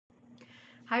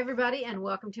Hi everybody and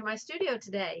welcome to my studio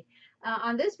today.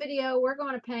 On this video we're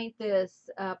going to paint this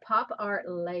pop art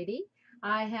lady.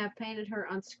 I have painted her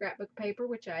on scrapbook paper,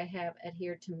 which I have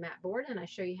adhered to mat board, and I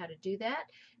show you how to do that.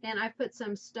 And I put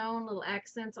some stone little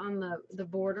accents on the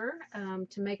border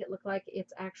to make it look like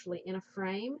it's actually in a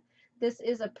frame. This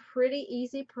is a pretty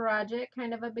easy project,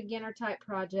 kind of a beginner type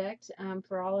project.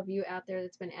 For all of you out there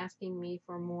that's been asking me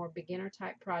for more beginner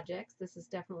type projects, this is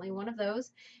definitely one of those.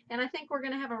 And I think we're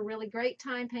going to have a really great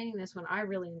time painting this one. I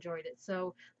really enjoyed it.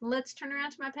 So let's turn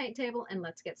around to my paint table and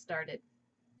let's get started.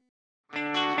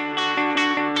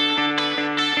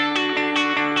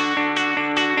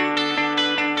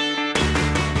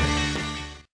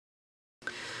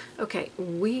 Okay,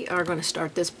 we are going to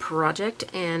start this project,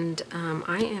 and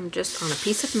I am just on a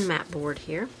piece of mat board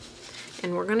here,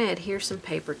 and we're going to adhere some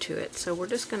paper to it. So we're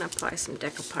just going to apply some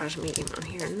decoupage medium on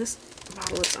here, and this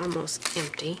bottle is almost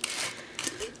empty.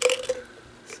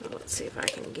 So let's see if I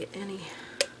can get any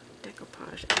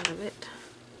decoupage out of it.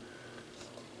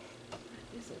 That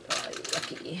isn't very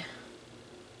lucky.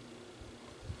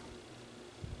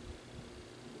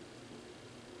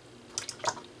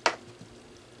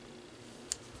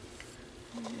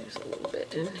 There's a little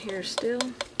bit in here still.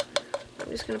 I'm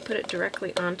just going to put it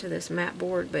directly onto this mat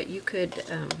board, but you could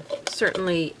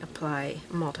certainly apply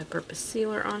multi-purpose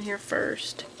sealer on here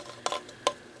first. I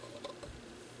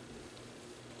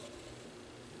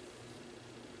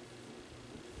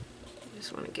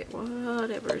just want to get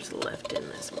whatever's left in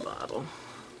this bottle.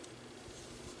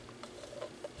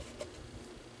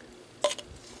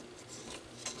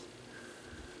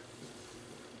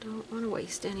 Don't want to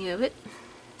waste any of it.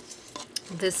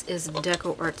 This is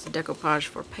DecoArt's decoupage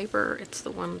for paper. It's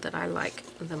the one that I like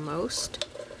the most,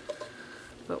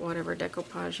 but whatever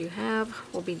decoupage you have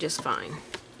will be just fine.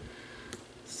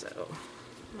 So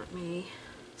let me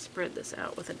spread this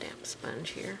out with a damp sponge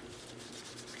here,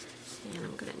 and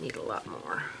I'm going to need a lot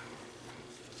more.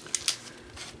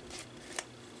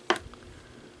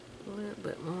 A little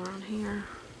bit more on here.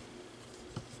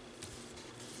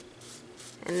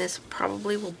 And this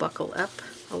probably will buckle up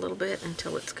a little bit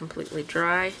until it's completely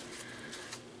dry.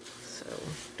 So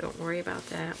don't worry about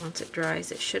that. Once it dries,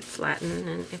 it should flatten,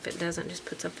 and if it doesn't, just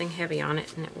put something heavy on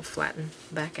it and it will flatten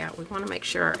back out. We want to make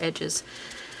sure our edges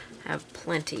have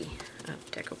plenty of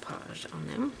decoupage on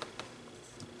them.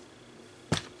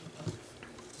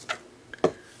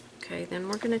 Okay, then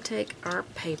we're going to take our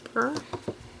paper.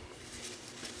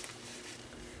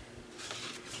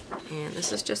 And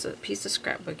this is just a piece of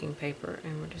scrapbooking paper,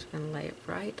 and we're just going to lay it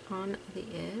right on the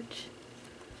edge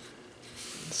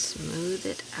and smooth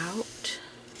it out.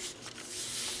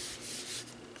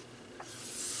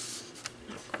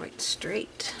 Not quite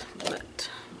straight, but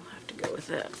we'll have to go with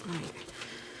that. Let me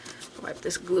wipe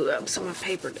this glue up so my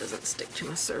paper doesn't stick to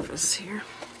my surface here.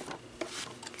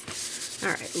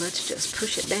 Alright, let's just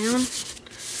push it down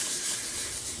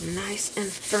nice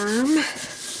and firm.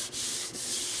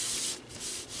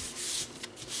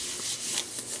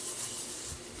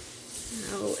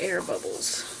 No air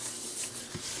bubbles.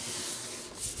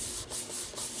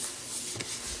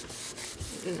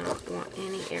 You do not want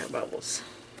any air bubbles.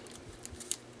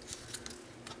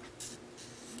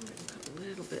 I'm going to put a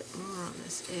little bit more on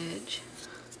this edge.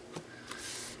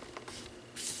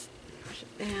 Push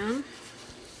it down.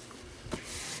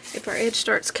 If our edge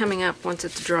starts coming up once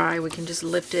it's dry, we can just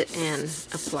lift it and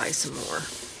apply some more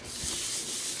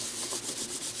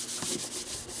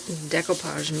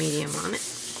decoupage medium on it.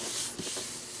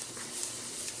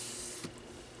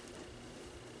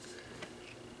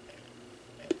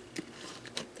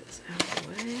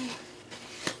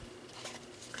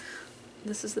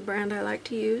 This is the brand I like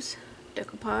to use,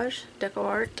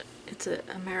 DecoArt. It's a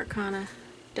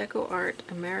DecoArt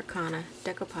Americana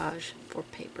decoupage for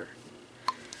paper.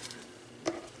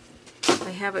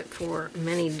 They have it for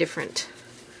many different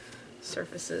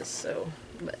surfaces,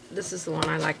 but this is the one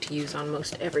I like to use on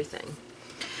most everything.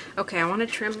 Okay, I want to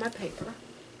trim my paper.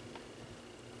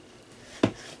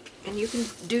 And you can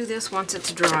do this once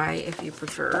it's dry if you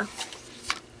prefer.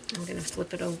 I'm going to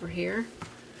flip it over here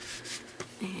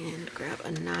and grab a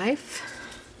knife.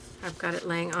 I've got it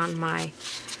laying on my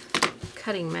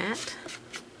cutting mat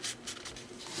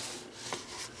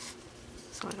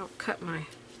so I don't cut my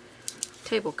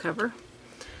table cover.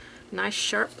 Nice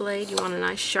sharp blade. You want a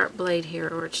nice sharp blade here,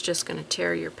 or it's just going to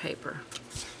tear your paper.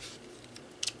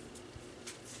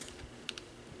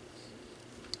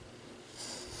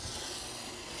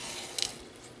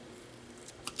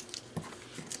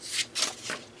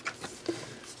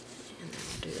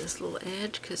 Little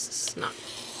edge because it's not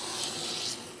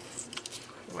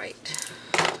quite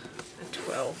a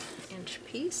 12-inch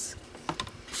piece.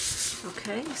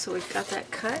 Okay, so we've got that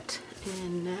cut,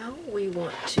 and now we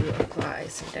want to apply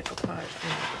some decoupage on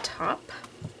the top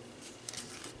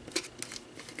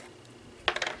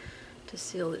to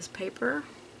seal this paper.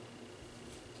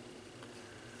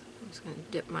 I'm just going to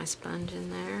dip my sponge in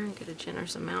there and get a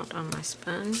generous amount on my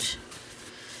sponge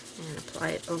and apply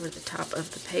it over the top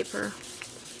of the paper.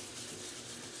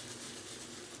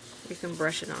 You can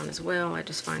brush it on as well. I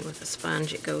just find with a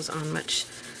sponge it goes on much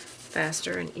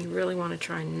faster, and you really want to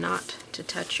try not to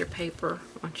touch your paper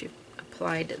once you've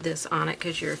applied this on it,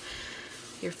 because your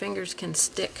fingers can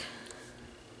stick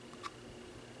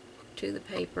to the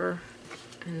paper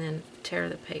and then tear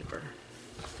the paper.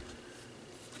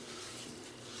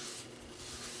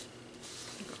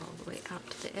 Go all the way out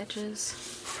to the edges,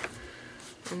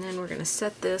 and then we're going to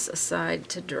set this aside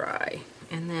to dry.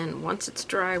 And then once it's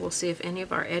dry, we'll see if any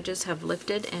of our edges have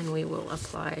lifted, and we will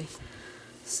apply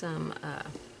some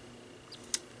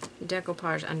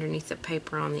decoupage underneath the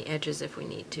paper on the edges if we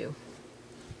need to.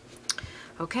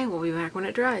 Okay, we'll be back when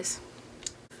it dries.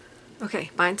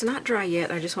 Okay, mine's not dry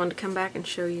yet. I just wanted to come back and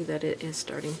show you that it is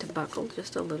starting to buckle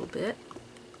just a little bit.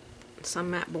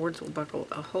 Some matte boards will buckle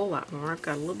a whole lot more. I've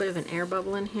got a little bit of an air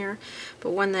bubble in here,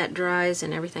 but when that dries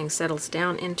and everything settles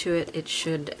down into it, it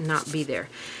should not be there.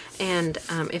 And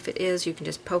if it is, you can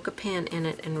just poke a pin in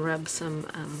it and rub some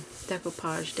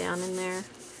decoupage down in there.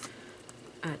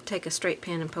 Take a straight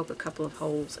pin and poke a couple of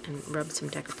holes and rub some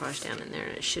decoupage down in there,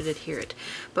 and it should adhere it.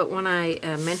 But when I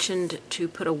mentioned to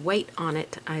put a weight on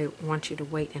it, I want you to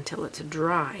wait until it's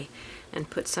dry and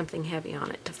put something heavy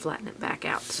on it to flatten it back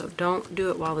out. So don't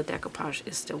do it while the decoupage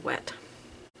is still wet.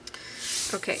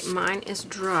 Okay, mine is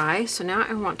dry, so now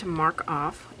I want to mark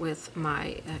off with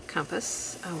my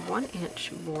compass a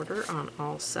 1-inch border on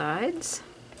all sides.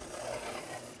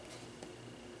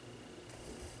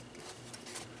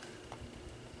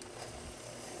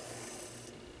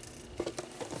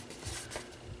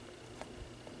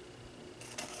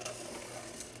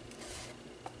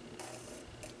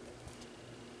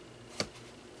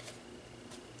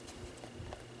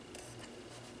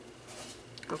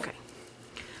 Okay,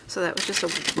 so that was just a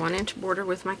 1-inch border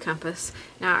with my compass.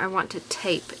 Now I want to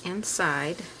tape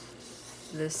inside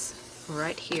this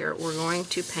right here. We're going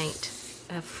to paint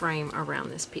a frame around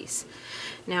this piece.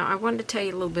 Now I wanted to tell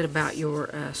you a little bit about your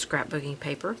scrapbooking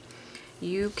paper.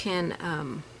 You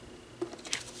can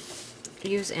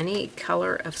use any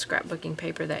color of scrapbooking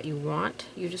paper that you want.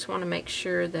 You just want to make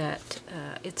sure that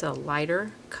it's a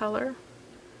lighter color.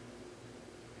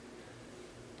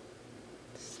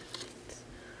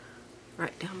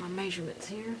 Write down my measurements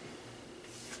here.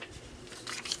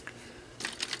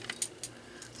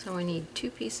 So we need 2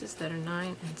 pieces that are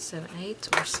 9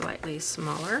 7/8 or slightly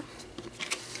smaller,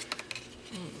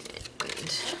 and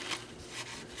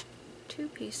 2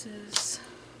 pieces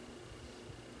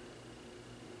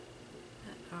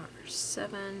that are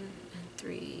 7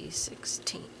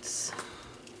 3/16.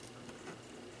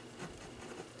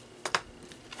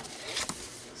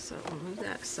 So I'll move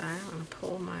that aside. I'm going to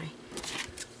pull my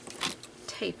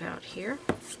tape out here,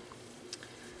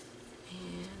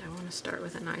 and I want to start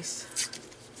with a nice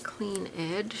clean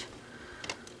edge,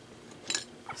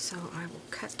 so I will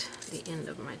cut the end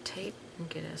of my tape and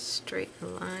get as straight a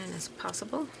line as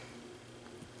possible.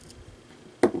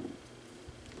 And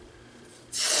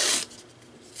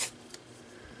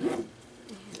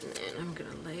then I'm going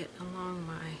to lay it along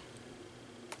my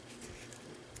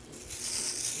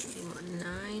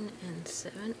 9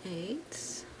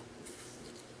 7/8.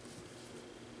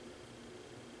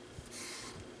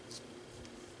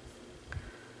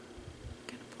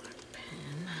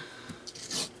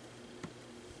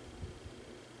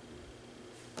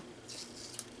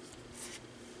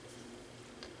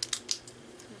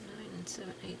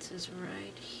 Is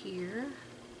right here,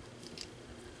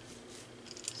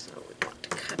 so we want to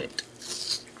cut it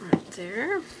right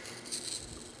there,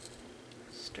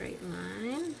 straight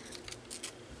line,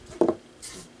 and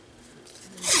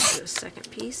then do a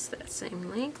second piece that same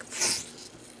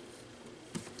length.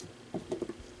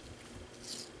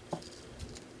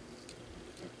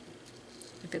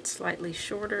 If it's slightly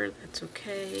shorter, that's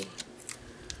okay.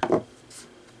 We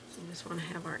just want to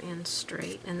have our ends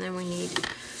straight, and then we need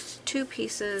 2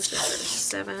 pieces that are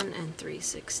 7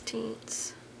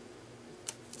 3/16.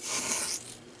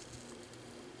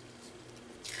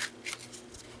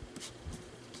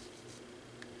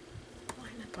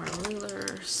 Line up our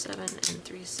ruler. 7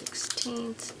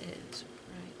 3/16 is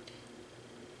right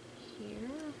here.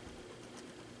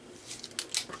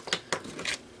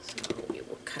 So we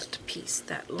will cut a piece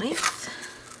that length.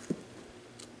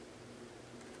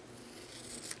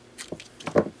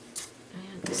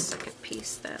 And the second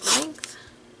piece that length.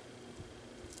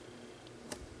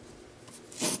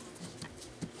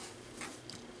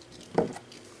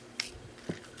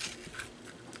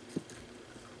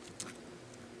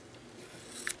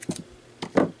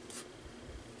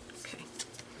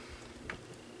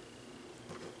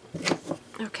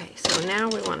 Okay, so now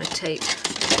we want to tape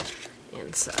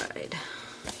inside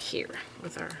here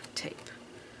with our tape.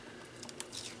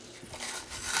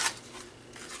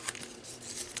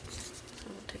 So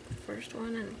we'll take the first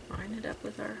one and line it up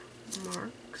with our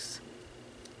marks.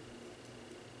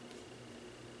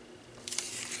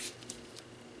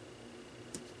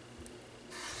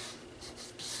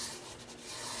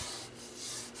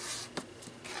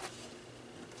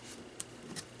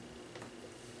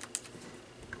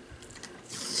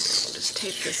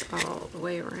 Tape this all the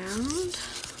way around. I'm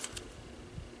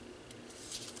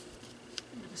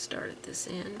going to start at this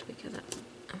end because I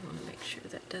want to make sure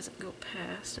that doesn't go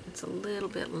past. And it's a little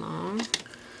bit long,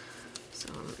 so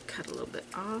I'm going to cut a little bit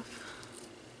off.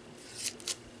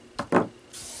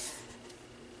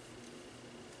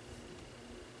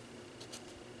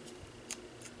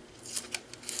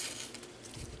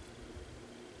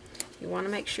 You want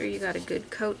to make sure you got a good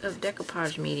coat of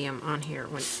decoupage medium on here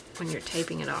when you're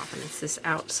taping it off, and it's this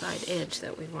outside edge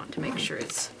that we want to make sure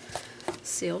it's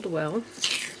sealed well.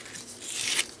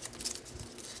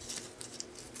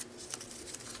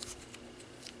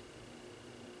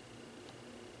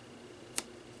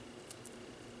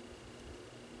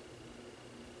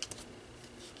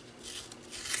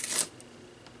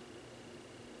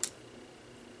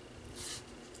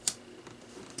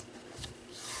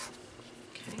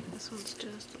 This one's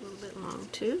just a little bit long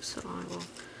too, so I will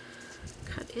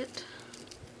cut it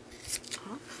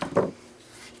off. And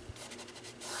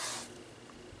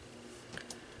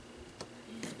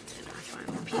then our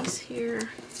final piece here.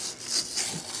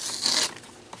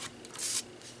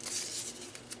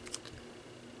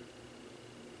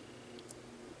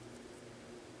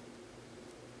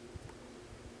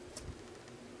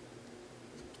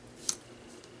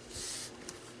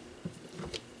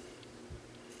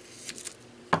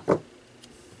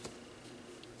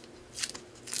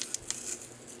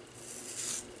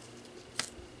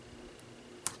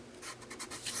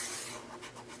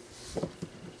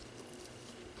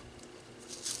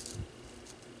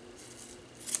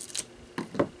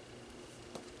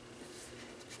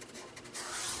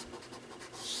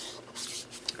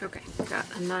 Okay, got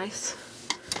a nice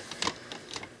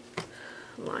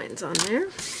lines on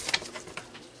there.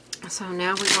 So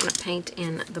now we want to paint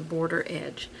in the border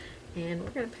edge, and we're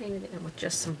going to paint it in with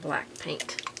just some black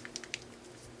paint.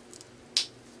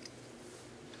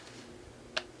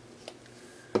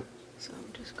 So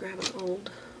I'm just grab an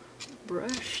old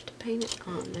brush to paint it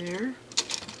on there.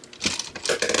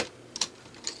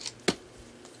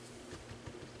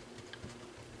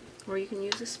 Or you can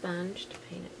use a sponge to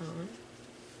paint it on.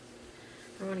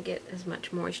 I want to get as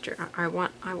much moisture. I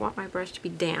want my brush to be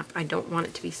damp. I don't want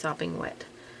it to be sopping wet.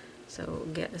 So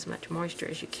get as much moisture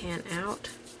as you can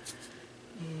out.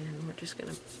 And we're just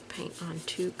going to paint on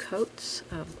 2 coats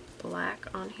of black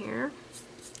on here.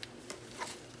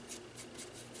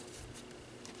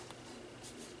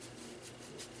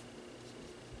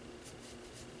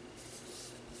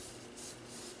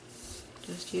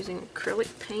 Just using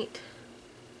acrylic paint.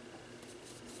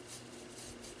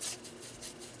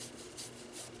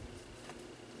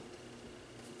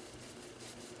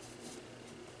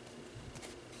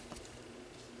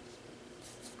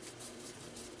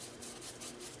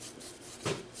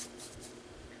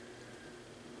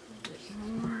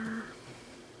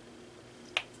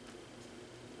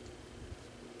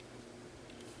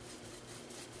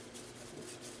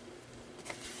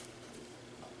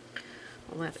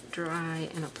 Let it dry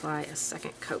and apply a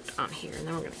second coat on here, and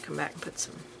then we're going to come back and put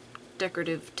some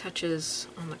decorative touches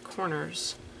on the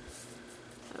corners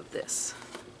of this.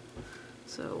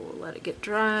 So we'll let it get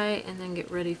dry and then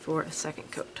get ready for a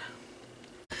second coat.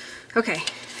 Okay,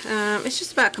 it's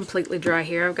just about completely dry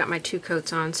here. I've got my 2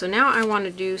 coats on, so now I want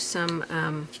to do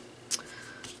some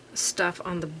stuff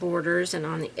on the borders and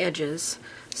on the edges.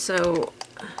 So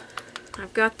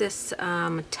I've got this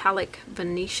metallic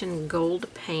Venetian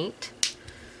gold paint.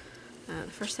 The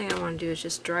first thing I want to do is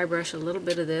just dry brush a little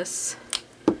bit of this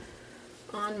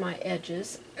on my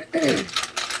edges.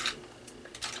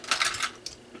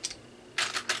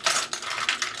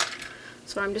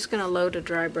 So I'm just going to load a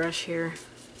dry brush here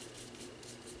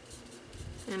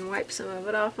and wipe some of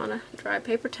it off on a dry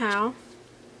paper towel,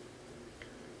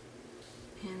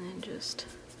 and then just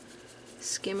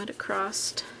skim it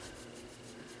across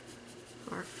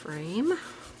our frame.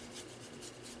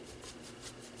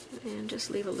 And just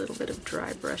leave a little bit of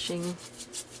dry brushing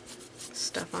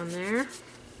stuff on there.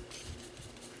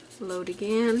 Load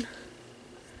again.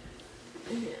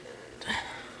 And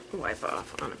wipe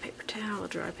off on a paper towel, a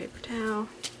dry paper towel.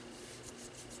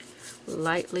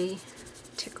 Lightly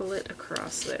tickle it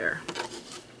across there.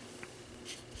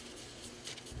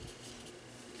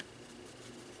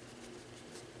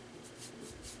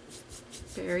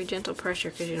 Very gentle pressure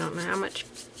because you don't know how much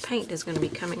paint is going to be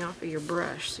coming off of your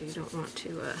brush, so you don't want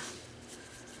to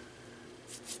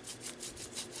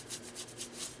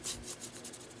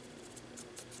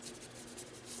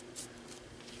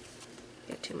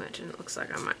get too much, and it looks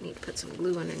like I might need to put some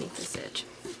glue underneath this edge.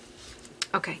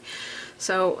 Okay,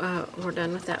 so we're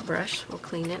done with that brush. We'll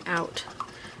clean it out,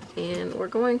 and we're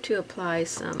going to apply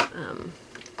some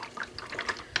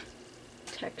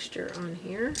texture on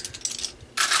here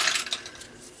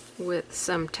with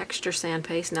some texture sand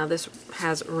paste. Now this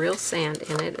has real sand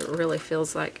in it. It really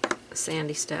feels like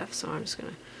sandy stuff, so I'm just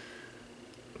going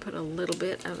to put a little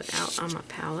bit of it out on my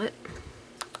palette.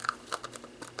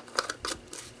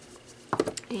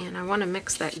 And I want to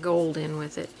mix that gold in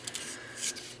with it.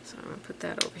 So I'm going to put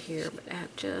that over here, but add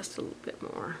just a little bit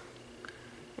more.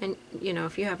 And you know,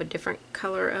 if you have a different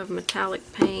color of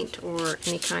metallic paint or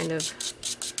any kind of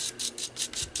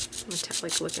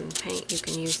metallic looking paint, you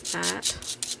can use that.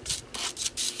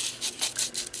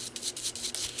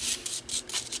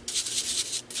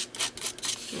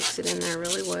 Mix it in there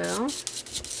really well.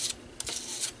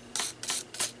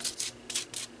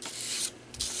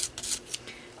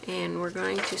 And we're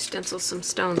going to stencil some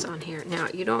stones on here. Now,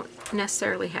 you don't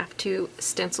necessarily have to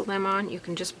stencil them on. You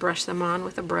can just brush them on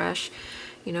with a brush.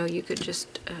 You know, you could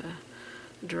just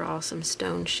draw some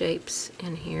stone shapes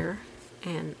in here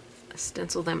and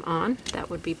stencil them on. That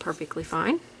would be perfectly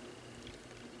fine.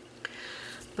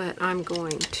 But I'm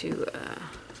going to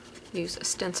use a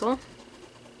stencil.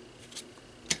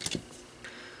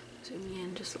 Zoom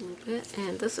in just a little bit.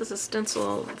 And this is a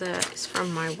stencil that is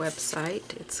from my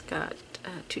website. It's got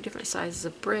two different sizes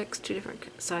of bricks, two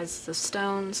different sizes of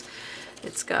stones.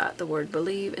 It's got the word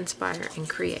believe, inspire, and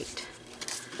create.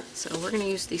 So we're going to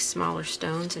use these smaller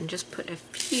stones and just put a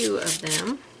few of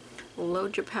them.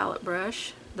 Load your palette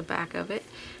brush, the back of it,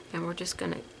 and we're just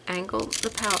going to angle the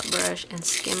palette brush and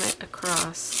skim it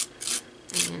across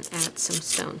and add some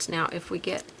stones. Now if we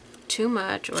get too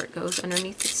much or it goes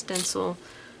underneath the stencil,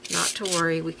 not to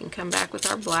worry, we can come back with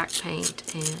our black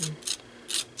paint and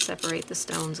separate the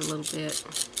stones a little bit.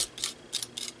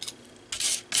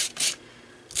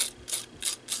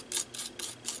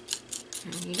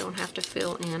 And you don't have to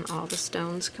fill in all the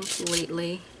stones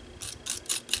completely.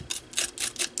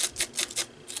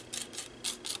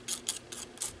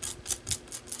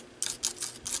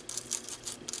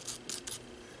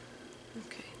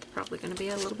 Okay, it's probably going to be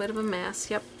a little bit of a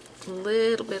mess. Yep, a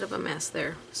little bit of a mess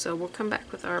there. So we'll come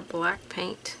back with our black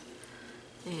paint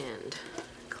and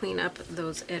clean up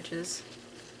those edges.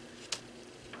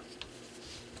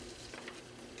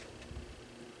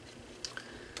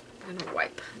 I'm going to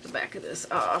wipe the back of this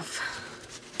off,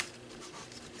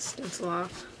 stencil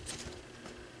off.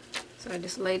 So I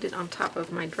just laid it on top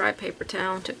of my dry paper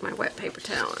towel and took my wet paper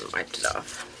towel and wiped it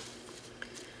off.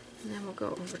 And then we'll go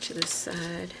over to this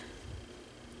side.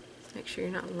 Make sure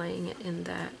you're not laying it in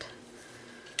that.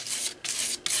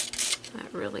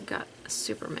 That really got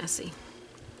super messy.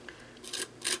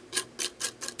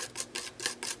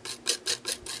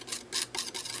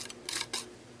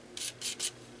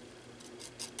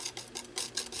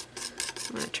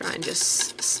 I'm going to try and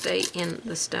just stay in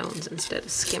the stones instead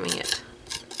of skimming it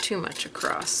too much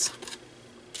across.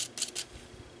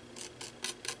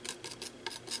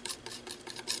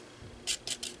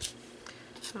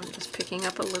 So I'm just picking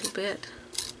up a little bit.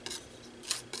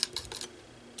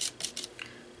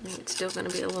 I think it's still going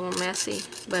to be a little messy,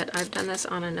 but I've done this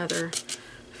on another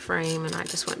frame and I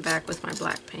just went back with my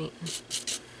black paint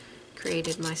and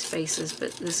created my spaces,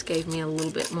 but this gave me a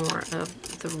little bit more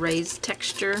of the raised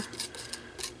texture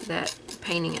that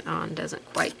painting it on doesn't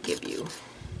quite give you.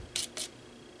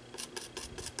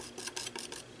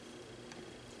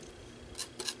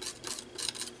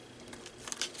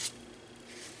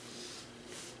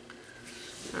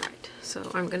 Alright,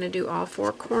 so I'm going to do all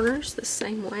four corners the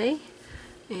same way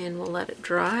and we'll let it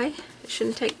dry. It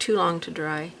shouldn't take too long to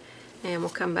dry, and we'll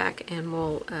come back and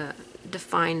we'll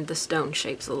define the stone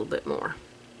shapes a little bit more.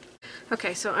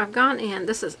 Okay, so I've gone in,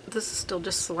 this is still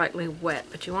just slightly wet,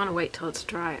 but you want to wait till it's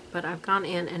dry. But I've gone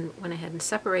in and went ahead and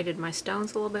separated my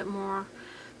stones a little bit more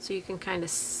so you can kind of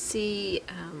see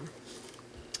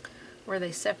where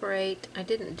they separate. I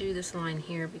didn't do this line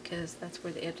here because that's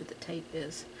where the edge of the tape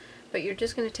is. But you're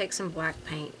just going to take some black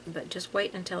paint, but just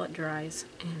wait until it dries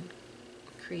and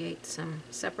create some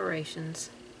separations.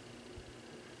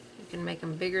 You can make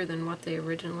them bigger than what they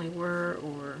originally were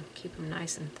or keep them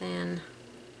nice and thin.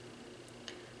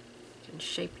 You can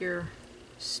shape your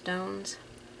stones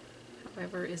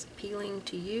however is appealing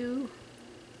to you.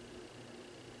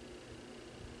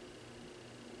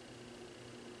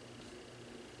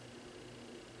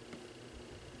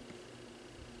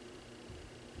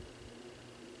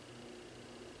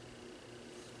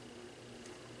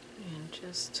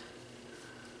 just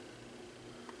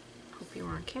hope you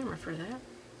were on camera for that.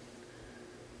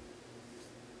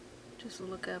 Just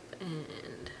look up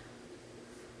and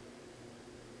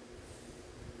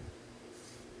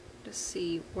just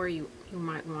see where you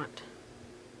might want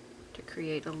to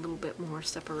create a little bit more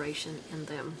separation in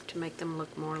them to make them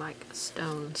look more like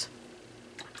stones.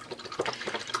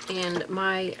 And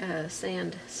my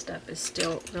sand stuff is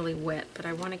still really wet, but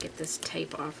I want to get this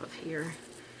tape off of here.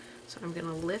 So I'm going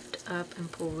to lift up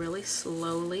and pull really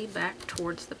slowly back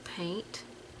towards the paint,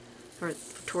 or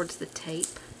towards the tape.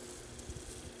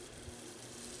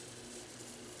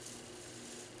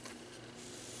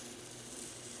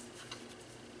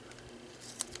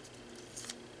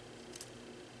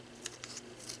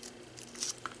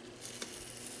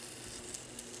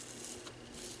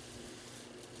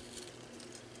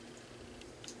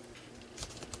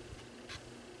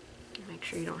 Make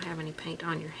sure you don't have any paint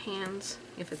on your hands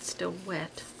if it's still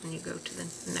wet when you go to the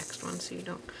next one, so you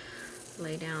don't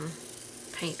lay down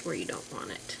paint where you don't want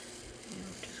it. And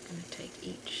I'm just going to take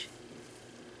each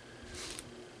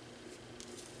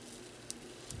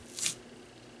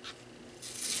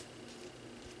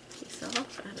piece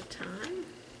off at a time.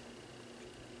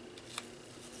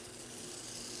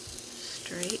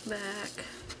 Straight back,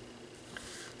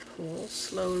 pull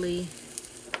slowly.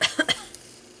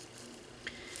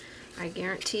 I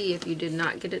guarantee if you did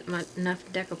not get enough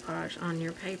decoupage on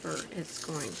your paper, it's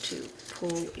going to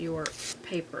pull your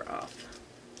paper off.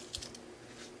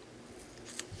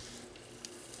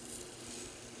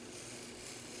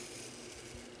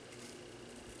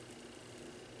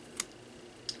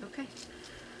 Okay,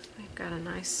 I've got a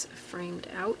nice framed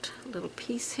out little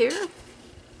piece here.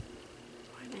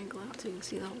 Wide angle out so you can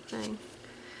see the whole thing,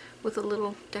 with a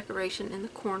little decoration in the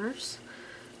corners.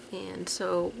 And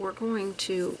so we're going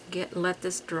to let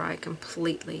this dry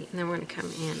completely, and then we're going to come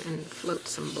in and float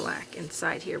some black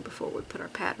inside here before we put our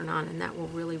pattern on, and that will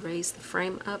really raise the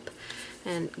frame up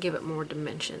and give it more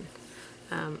dimension.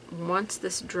 Once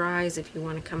this dries, if you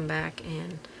want to come back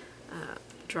and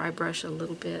dry brush a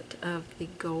little bit of the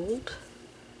gold,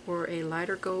 or a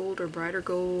lighter gold or brighter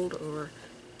gold, or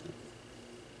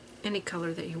any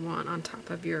color that you want on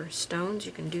top of your stones,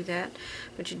 you can do that,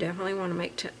 but you definitely want to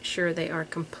make sure they are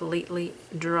completely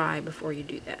dry before you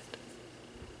do that.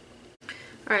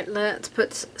 Alright, let's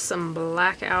put some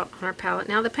black out on our palette.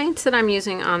 Now the paints that I'm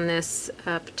using on this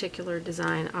particular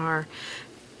design are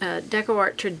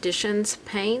DecoArt Traditions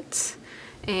paints,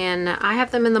 and I have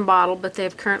them in the bottle, but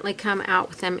they've currently come out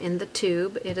with them in the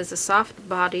tube. It is a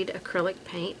soft-bodied acrylic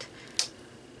paint.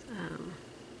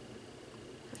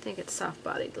 I think it's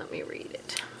soft-bodied. Let me read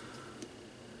it.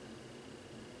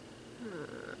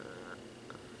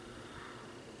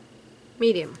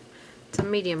 Medium. It's a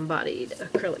medium-bodied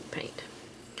acrylic paint.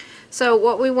 So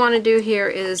what we want to do here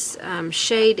is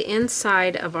shade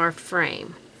inside of our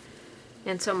frame.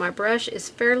 And so my brush is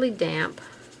fairly damp.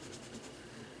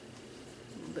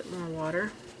 A little bit more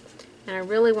water. And I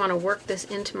really want to work this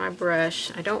into my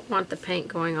brush. I don't want the paint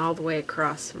going all the way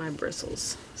across my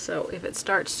bristles. So if it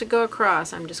starts to go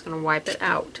across, I'm just going to wipe it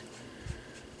out.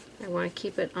 I want to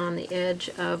keep it on the edge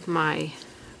of my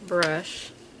brush.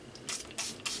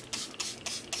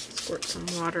 Squirt some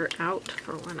water out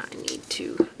for when I need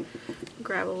to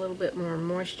grab a little bit more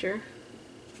moisture.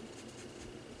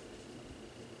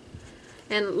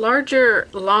 And larger,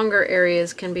 longer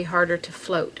areas can be harder to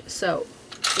float. So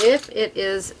if it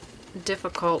is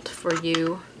difficult for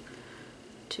you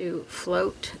to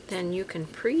float, then you can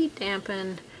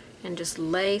pre-dampen and just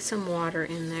lay some water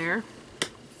in there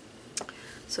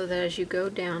so that as you go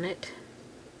down it,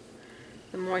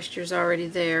 the moisture's already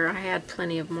there. I had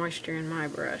plenty of moisture in my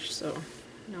brush, so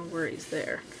no worries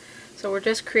there. So we're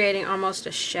just creating almost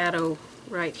a shadow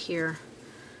right here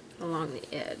along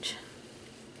the edge.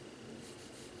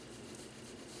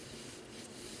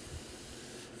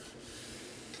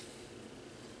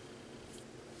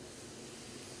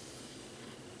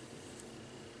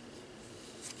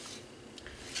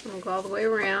 We'll go all the way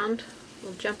around.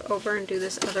 We'll jump over and do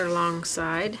this other long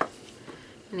side.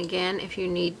 And again, if you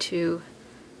need to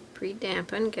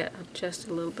pre-dampen, get just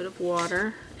a little bit of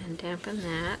water and dampen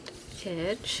that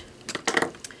edge.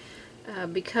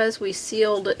 Because we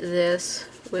sealed this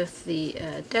with the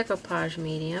decoupage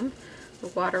medium, the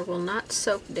water will not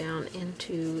soak down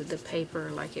into the paper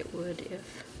like it would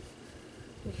if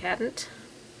we hadn't.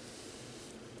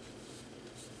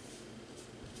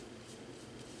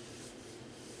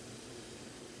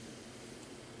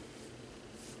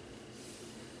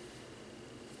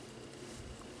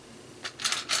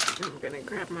 I'm going to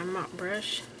grab my mop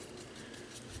brush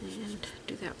and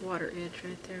do that water edge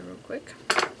right there real quick.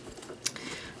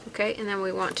 Okay, and then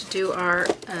we want to do our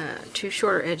two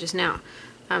shorter edges. Now,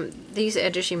 these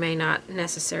edges you may not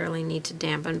necessarily need to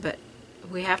dampen, but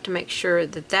we have to make sure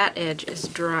that that edge is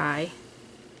dry.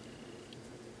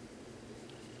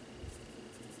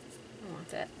 I want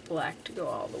that black to go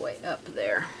all the way up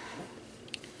there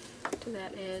to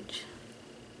that edge.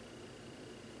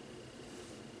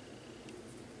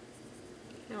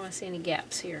 I don't want to see any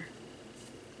gaps here.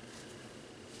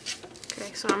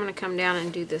 Okay, so I'm going to come down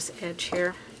and do this edge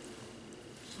here.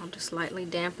 I'll just lightly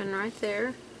dampen right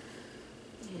there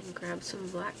and grab some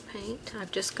black paint.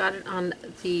 I've just got it on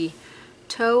the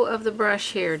toe of the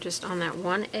brush here, just on that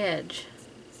one edge.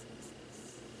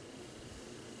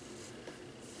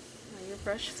 Lay your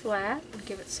brush flat and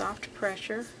give it soft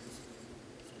pressure.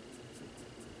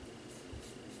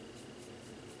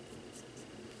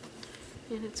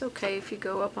 And it's okay if you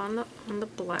go up on the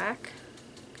black,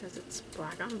 because it's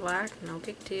black on black, no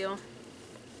big deal.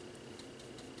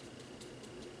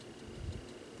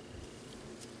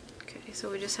 Okay, so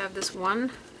we just have this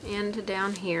one end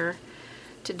down here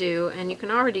to do, and you can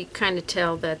already kind of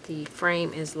tell that the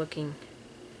frame is looking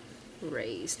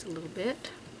raised a little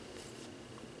bit.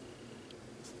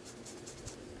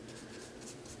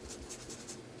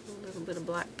 A little bit of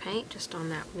black paint just on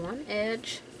that one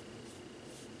edge.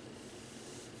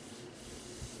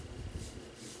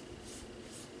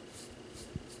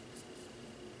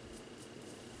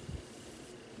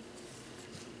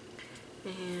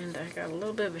 And I got a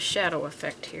little bit of a shadow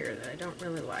effect here that I don't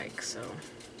really like, so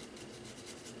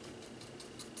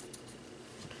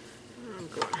I'm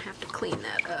going to have to clean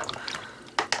that up.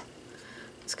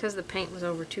 It's because the paint was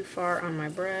over too far on my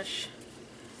brush,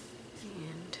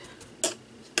 and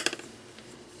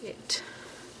it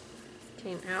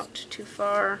came out too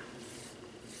far.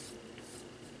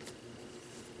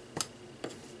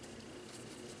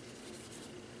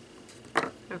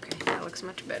 Okay, that looks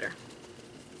much better.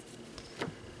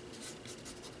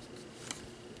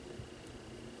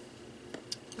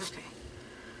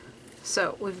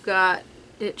 So we've got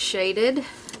it shaded.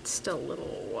 It's still a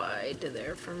little wide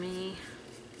there for me.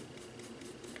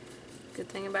 Good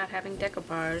thing about having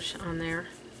decoupage on there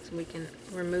is we can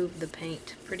remove the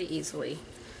paint pretty easily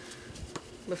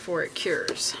before it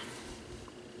cures.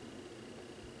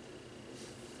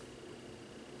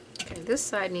 Okay, this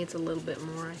side needs a little bit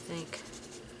more, I think.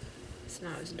 It's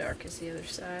not as dark as the other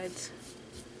sides.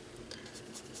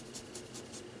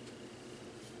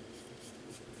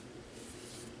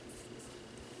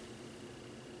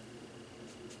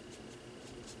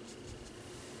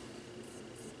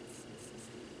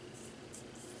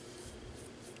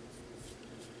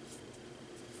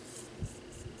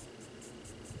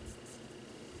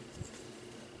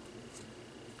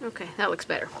 Okay, that looks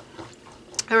better.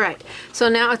 Alright, so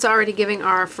now it's already giving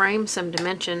our frame some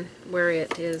dimension where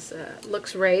it is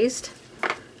looks raised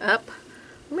up.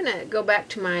 I'm going to go back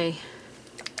to my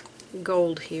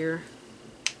gold here.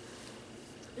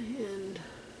 And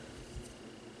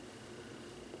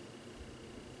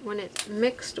when it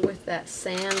mixed with that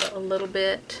sand a little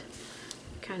bit,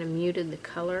 kind of muted the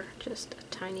color just a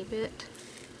tiny bit.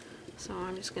 So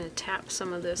I'm just going to tap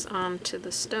some of this onto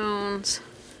the stones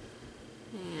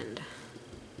and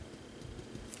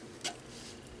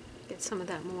get some of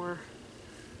that more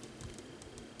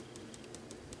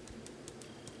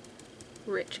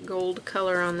rich gold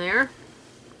color on there.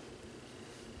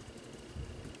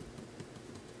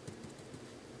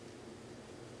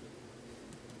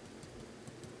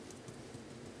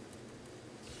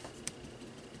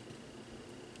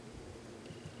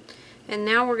 And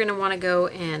now we're going to want to go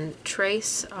and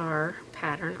trace our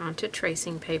pattern onto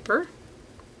tracing paper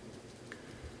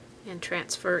and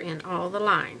transfer in all the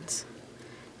lines.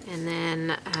 And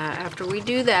then after we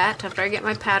do that, after I get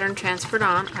my pattern transferred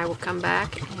on, I will come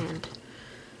back and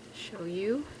show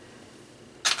you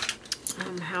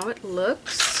how it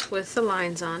looks with the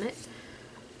lines on it.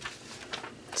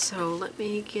 So let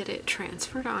me get it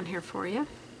transferred on here for you.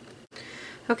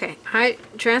 Okay, I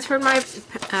transferred my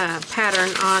pattern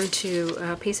onto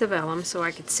a piece of vellum so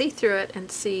I could see through it and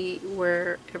see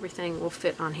where everything will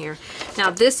fit on here. Now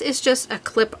this is just a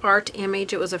clip art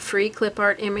image. It was a free clip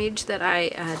art image that I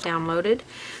downloaded.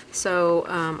 So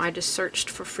I just searched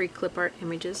for free clip art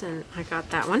images and I got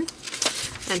that one.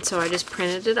 And so I just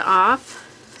printed it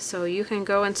off. So you can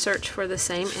go and search for the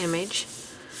same image.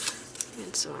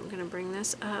 And so I'm going to bring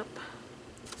this up,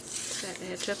 that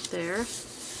edge up there.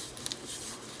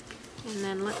 And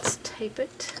then let's tape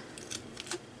it.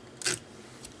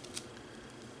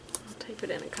 I'll tape it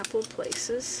in a couple of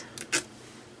places.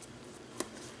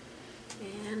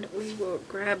 And we will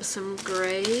grab some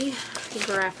gray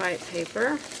graphite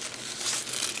paper.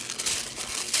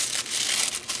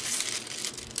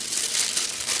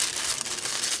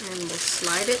 And we'll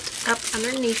slide it up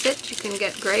underneath it. You can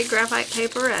get gray graphite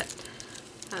paper at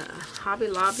Hobby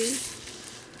Lobby,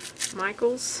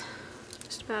 Michael's,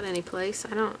 just about any place.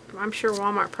 I'm sure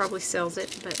Walmart probably sells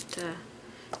it, but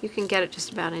you can get it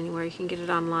just about anywhere. You can get it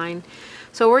online.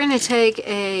 So we're going to take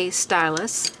a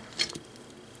stylus.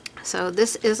 So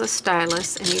this is a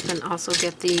stylus, and you can also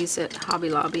get these at Hobby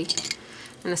Lobby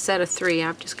in a set of 3.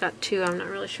 I've just got 2. I'm not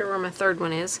really sure where my third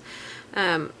one is.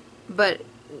 But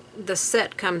the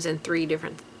set comes in 3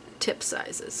 different tip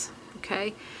sizes.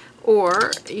 Okay?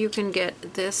 Or you can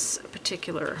get this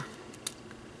particular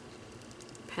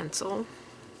pencil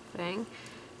thing.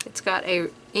 It's got a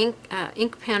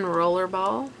ink pen roller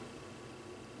ball.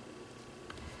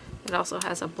 It also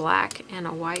has a black and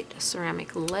a white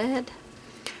ceramic lead.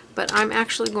 But I'm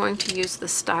actually going to use the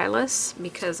stylus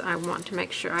because I want to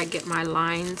make sure I get my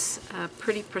lines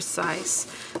pretty precise.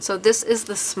 So this is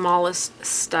the smallest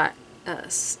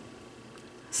stylus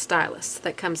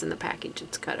that comes in the package.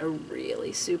 It's got a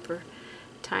really super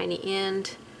tiny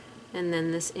end, and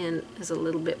then this end is a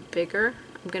little bit bigger.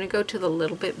 I'm going to go to the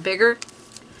little bit bigger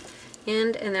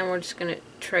end, and then we're just going to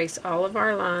trace all of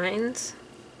our lines.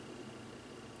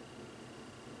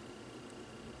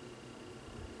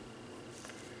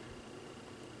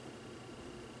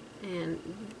 And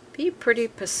be pretty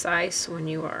precise when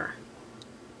you are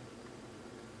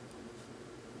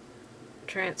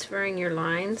transferring your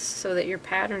lines so that your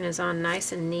pattern is on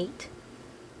nice and neat,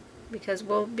 because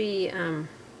we'll be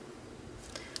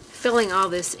filling all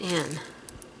this in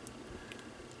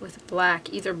with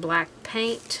black, either black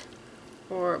paint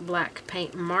or black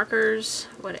paint markers,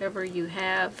 whatever you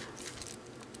have.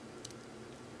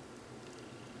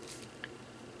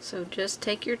 So just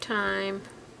take your time.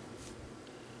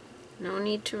 No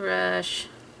need to rush.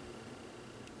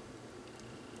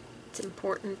 It's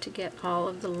important to get all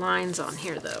of the lines on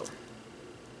here though.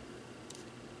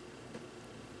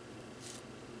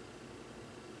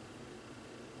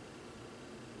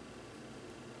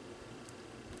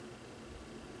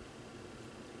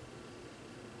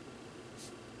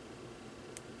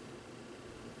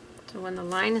 So when the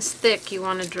line is thick, you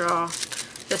want to draw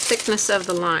the thickness of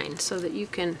the line so that you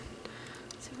can,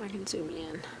 see if I can zoom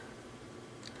in.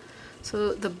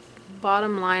 So the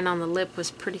bottom line on the lip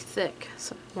was pretty thick,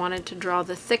 so I wanted to draw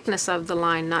the thickness of the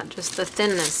line, not just the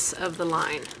thinness of the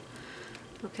line.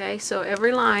 Okay, so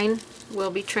every line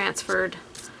will be transferred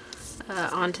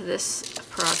onto this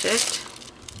project,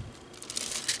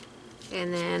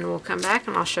 and then we'll come back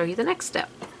and I'll show you the next step.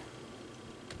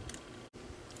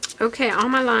 Okay, all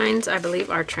my lines I believe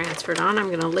are transferred on. I'm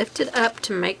going to lift it up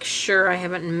to make sure I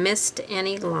haven't missed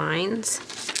any lines.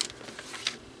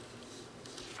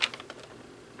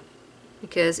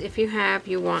 Because if you have,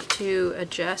 you want to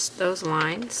adjust those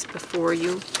lines before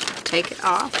you take it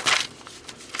off.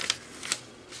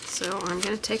 So I'm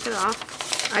going to take it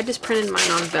off. I just printed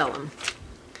mine on vellum.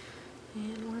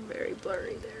 And we're very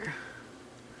blurry there.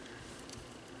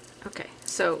 Okay,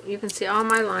 so you can see all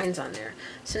my lines on there.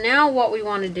 So now what we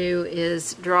want to do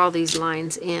is draw these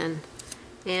lines in.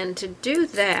 And to do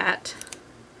that,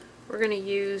 we're going to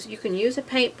use, you can use a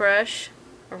paintbrush,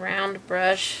 a round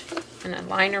brush, and a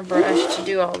liner brush to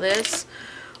do all this,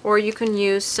 or you can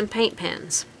use some paint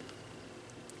pens.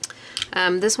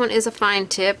 This one is a fine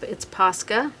tip. It's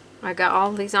Posca. I got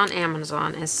all these on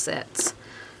Amazon as sets.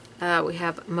 We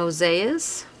have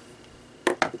Mosaeus,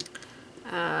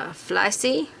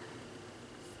 Fleicy,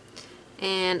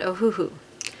 and Ohuhu.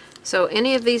 So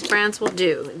any of these brands will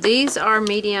do. These are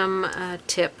medium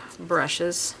tip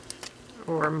brushes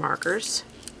or markers.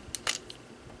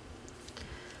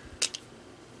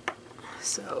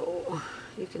 So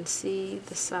you can see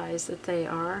the size that they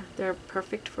are. They're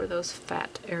perfect for those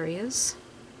fat areas.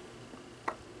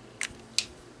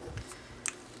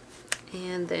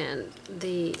 And then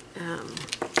the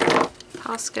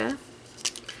Posca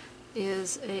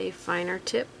is a finer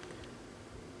tip,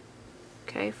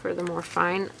 okay, for the more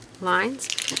fine lines.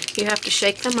 You have to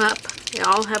shake them up. They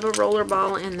all have a roller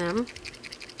ball in them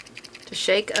to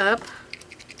shake up.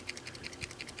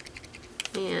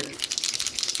 And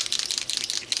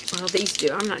well, these do.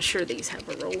 I'm not sure these have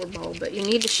a roller ball, but you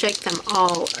need to shake them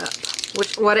all up,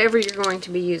 whatever you're going to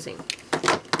be using.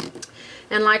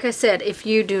 And like I said, if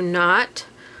you do not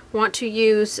want to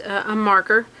use a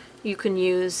marker, you can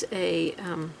use a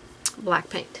black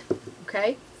paint.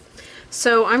 Okay?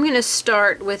 So I'm going to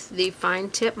start with the fine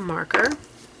tip marker.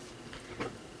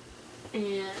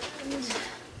 And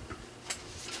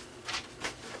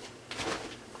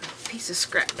a piece of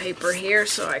scrap paper here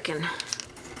so I can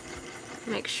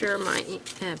make sure my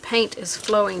paint is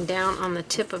flowing down on the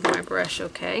tip of my brush,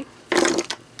 okay?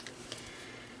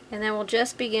 And then we'll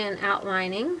just begin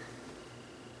outlining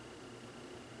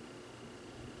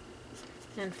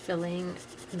and filling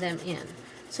them in.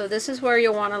 So this is where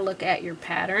you'll want to look at your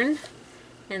pattern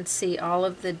and see all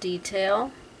of the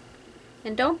detail.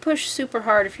 And don't push super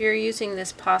hard if you're using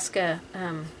this Posca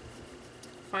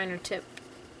finer tip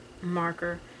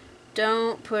marker.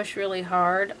 Don't push really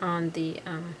hard on the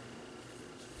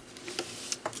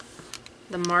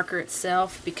marker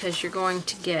itself, because you're going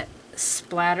to get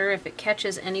splatter. If it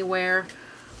catches anywhere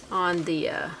on the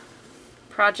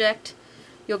project,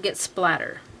 you'll get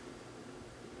splatter.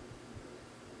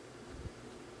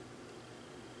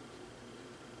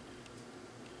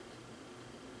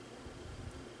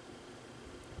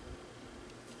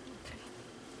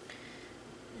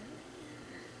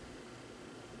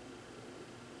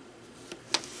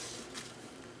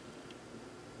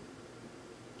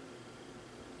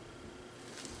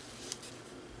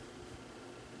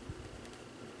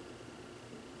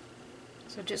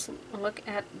 So just look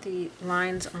at the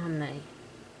lines on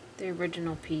the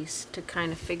original piece to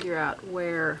kind of figure out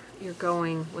where you're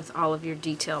going with all of your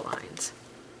detail lines.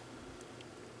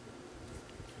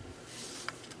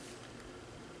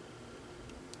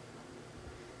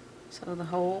 So the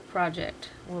whole project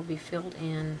will be filled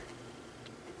in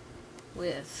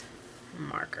with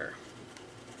marker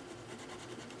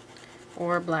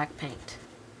or black paint,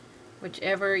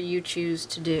 whichever you choose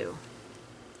to do.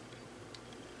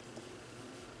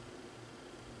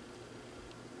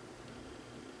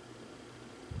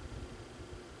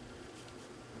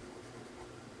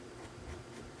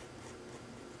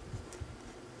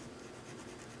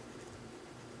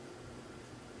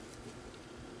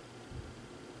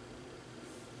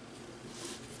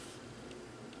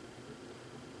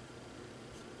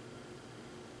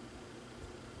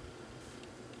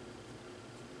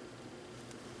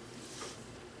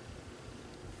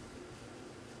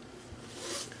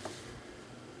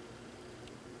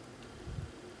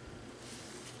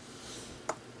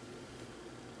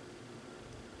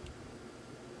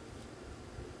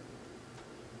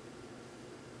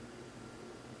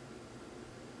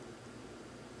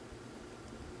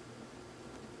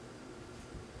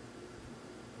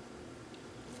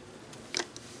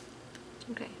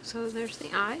 Okay, so there's the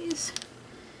eyes,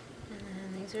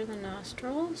 and these are the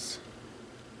nostrils,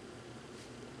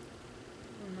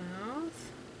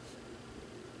 mouth,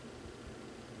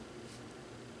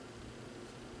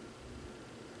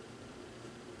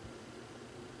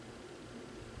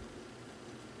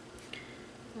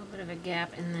 a little bit of a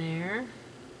gap in there,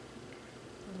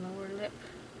 the lower lip,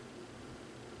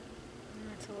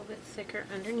 and that's a little bit thicker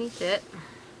underneath it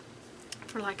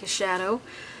for like a shadow.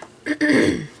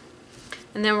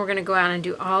 And then we're going to go out and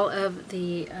do all of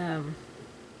the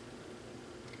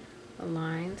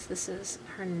lines. This is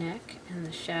her neck and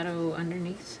the shadow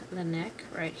underneath the neck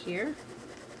right here.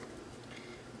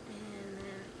 And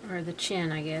then, or the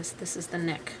chin, I guess. This is the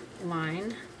neck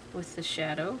line with the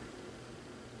shadow.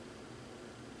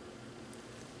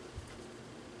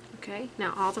 Okay,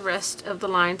 now all the rest of the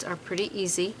lines are pretty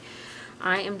easy.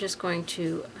 I am just going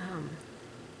to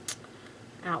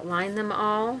outline them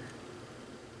all.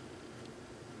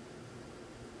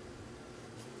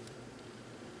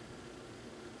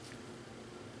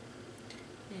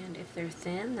 If they're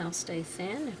thin, they'll stay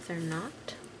thin. If they're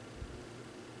not,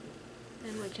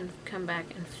 then we can come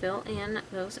back and fill in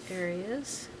those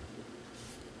areas.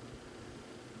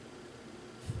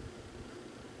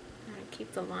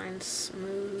 Keep the lines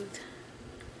smooth.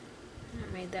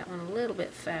 I made that one a little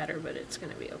bit fatter, but it's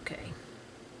going to be okay.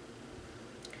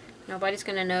 Nobody's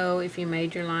going to know if you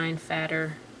made your line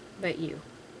fatter but you.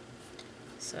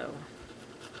 So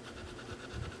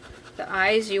the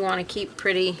eyes you want to keep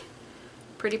pretty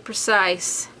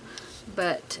precise,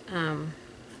 but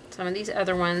some of these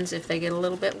other ones, if they get a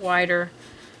little bit wider,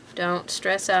 don't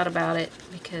stress out about it,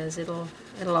 because it'll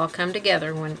all come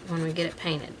together when we get it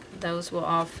painted. Those will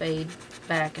all fade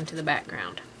back into the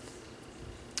background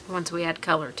once we add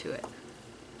color to it.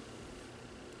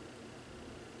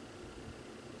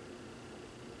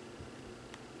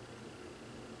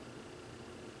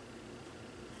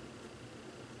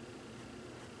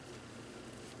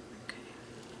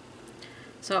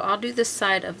 So I'll do this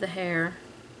side of the hair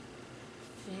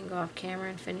and go off camera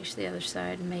and finish the other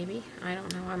side, maybe. I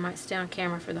don't know. I might stay on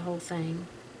camera for the whole thing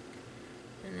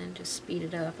and then just speed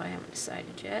it up. I haven't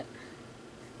decided yet.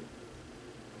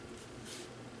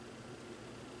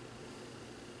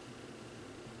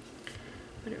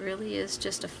 But it really is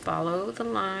just to follow the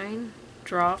line.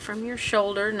 Draw from your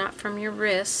shoulder, not from your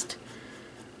wrist.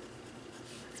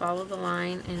 Follow the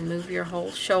line and move your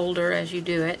whole shoulder as you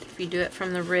do it. If you do it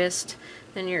from the wrist,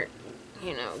 then you're,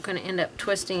 going to end up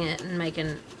twisting it and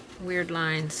making weird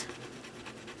lines.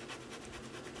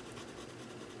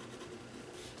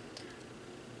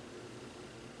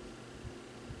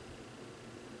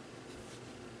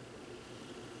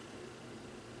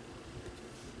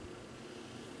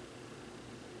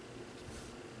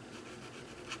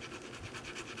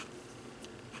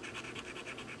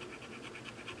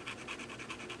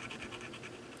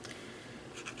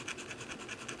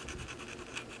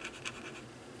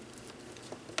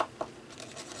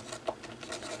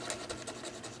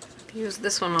 Use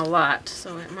this one a lot,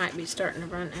 so it might be starting to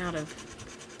run out of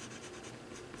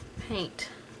paint.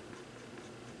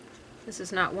 This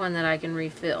is not one that I can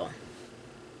refill,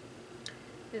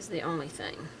 is the only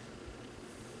thing.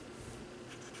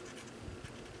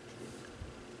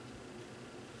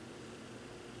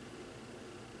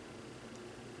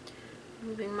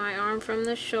 Moving my arm from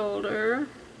the shoulder.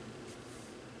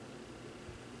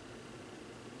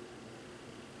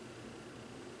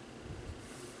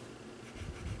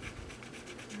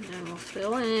 And we'll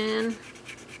fill in.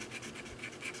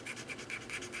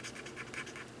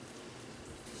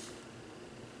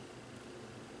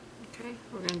 Okay,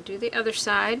 we're going to do the other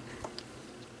side.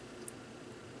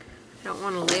 I don't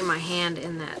want to lay my hand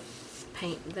in that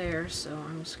paint there, so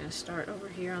I'm just going to start over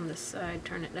here on this side,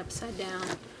 turn it upside down,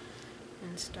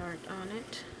 and start on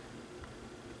it.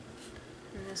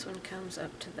 And this one comes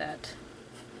up to that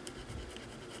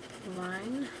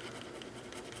line.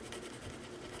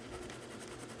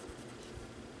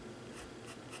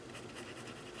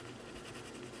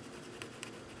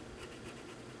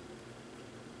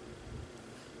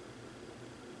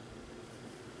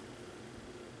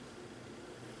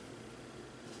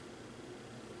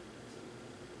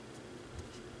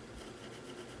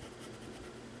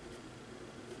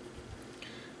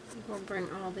 We'll bring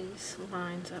all these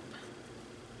lines up.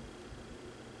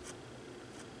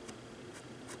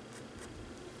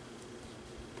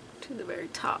 To the very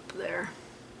top there.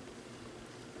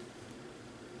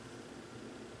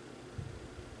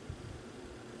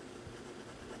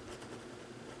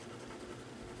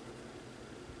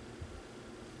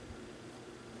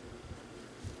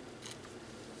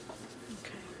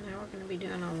 Okay, now we're going to be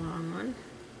doing a long one.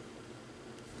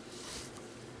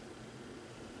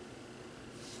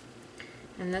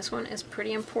 And this one is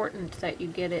pretty important that you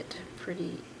get it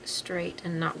pretty straight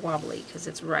and not wobbly, because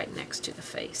it's right next to the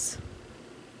face.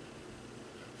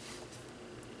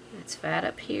 And it's fat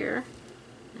up here,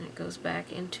 and it goes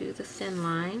back into the thin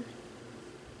line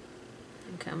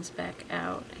and comes back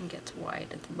out and gets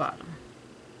white at the bottom.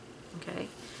 Okay,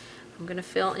 I'm going to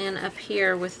fill in up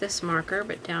here with this marker,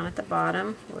 but down at the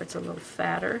bottom where it's a little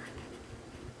fatter,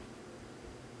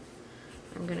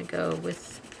 I'm going to go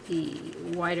with the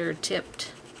wider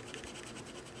tipped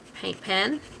paint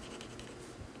pen.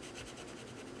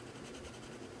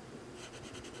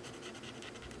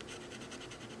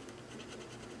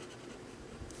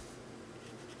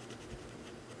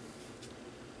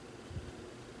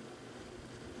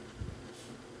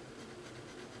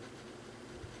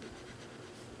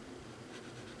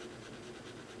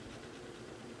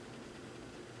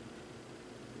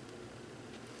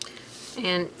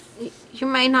 And you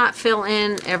may not fill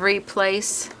in every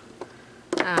place.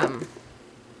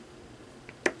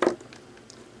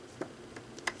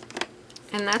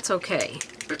 And that's okay.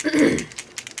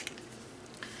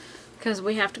 Because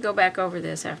we have to go back over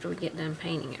this after we get done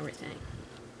painting everything.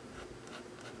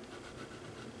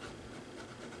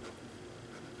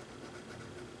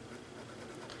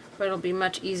 But it'll be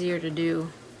much easier to do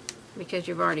because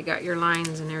you've already got your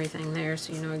lines and everything there,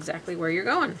 so you know exactly where you're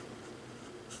going.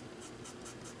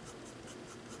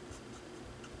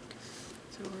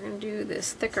 So we're going to do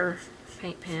this thicker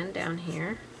paint pen down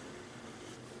here.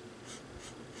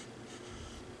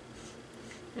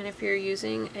 And if you're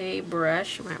using a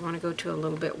brush, you might want to go to a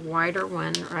little bit wider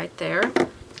one right there.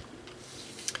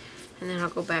 And then I'll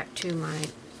go back to my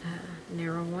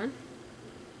narrow one.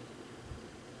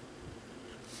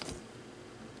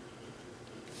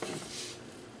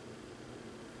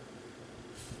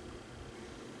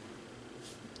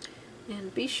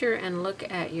 And be sure and look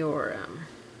at your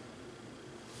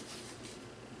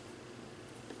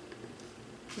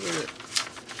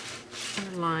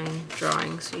line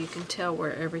drawing so you can tell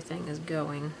where everything is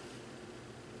going.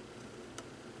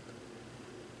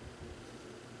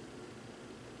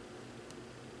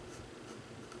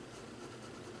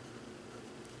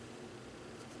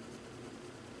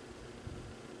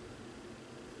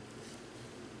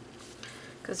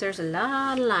 Because there's a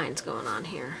lot of lines going on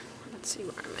here. Let's see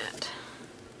where I'm at.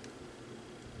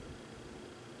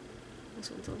 This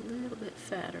one's a little bit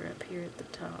fatter up here at the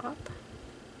top.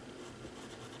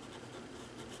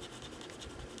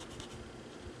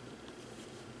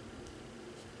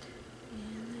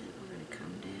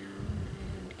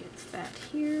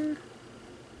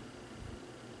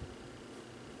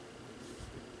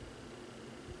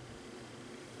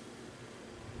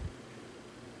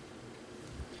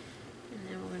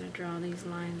 draw these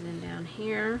lines in down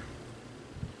here.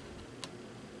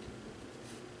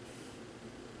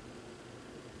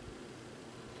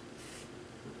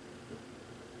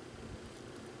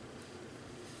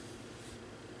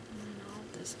 And then all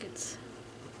of this gets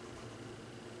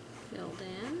filled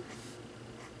in.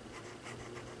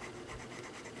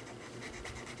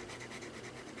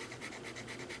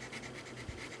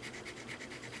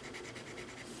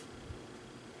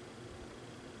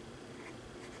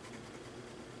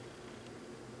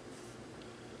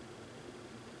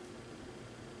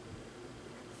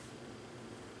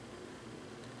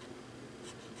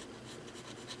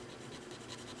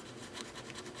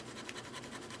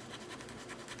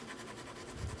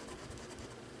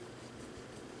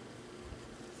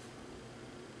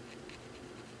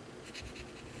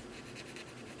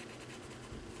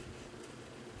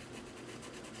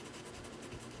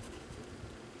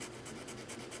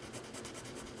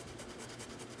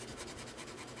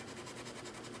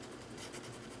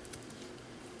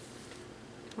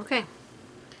 Okay,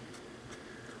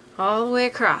 all the way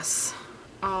across,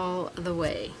 all the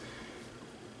way.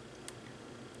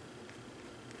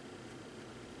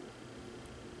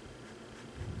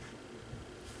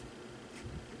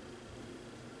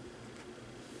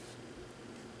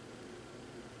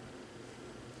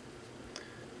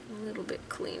 A little bit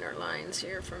cleaner lines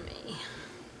here for me.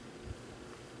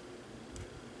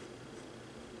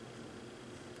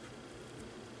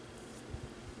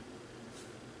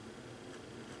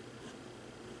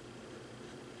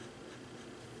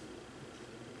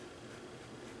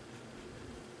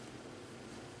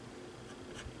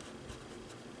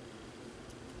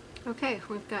 Okay,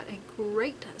 we've got a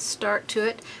great start to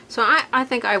it. So I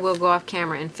think I will go off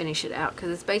camera and finish it out because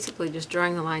it's basically just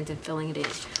drawing the lines and filling it in,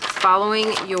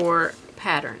 following your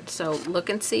pattern. So look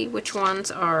and see which ones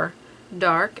are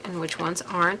dark and which ones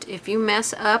aren't. If you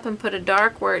mess up and put a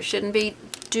dark where it shouldn't be,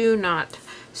 do not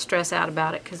stress out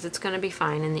about it because it's going to be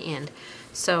fine in the end.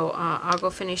 So I'll go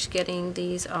finish getting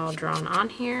these all drawn on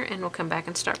here and we'll come back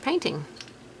and start painting.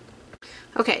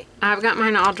 Okay, I've got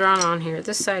mine all drawn on here.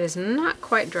 This side is not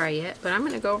quite dry yet, but I'm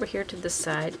going to go over here to this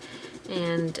side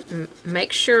and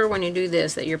make sure when you do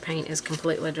this that your paint is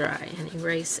completely dry and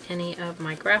erase any of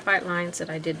my graphite lines that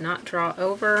I did not draw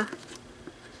over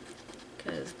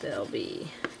because they'll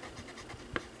be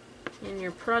in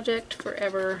your project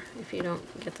forever if you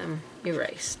don't get them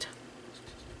erased.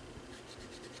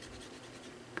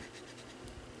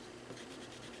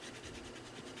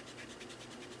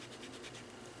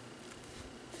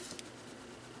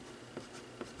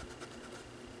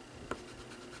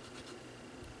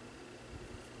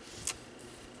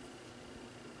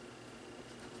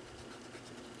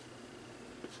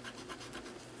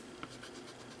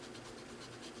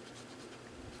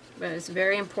 But it's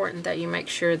very important that you make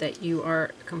sure that you are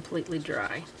completely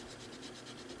dry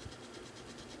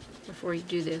before you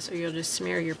do this, or you'll just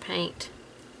smear your paint.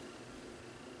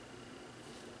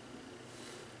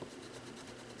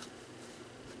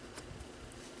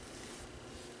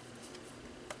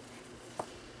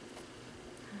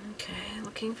 Okay,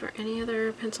 looking for any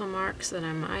other pencil marks that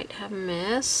I might have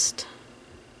missed.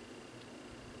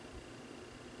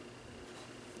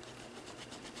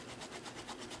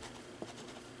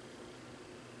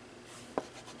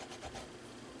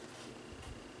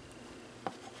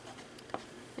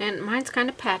 And mine's kind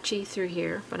of patchy through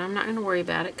here, but I'm not going to worry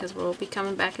about it because we'll be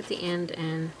coming back at the end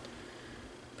and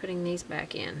putting these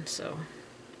back in. So,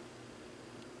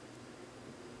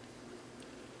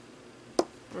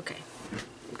 okay,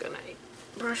 I'm going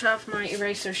to brush off my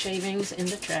eraser shavings in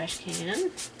the trash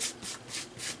can.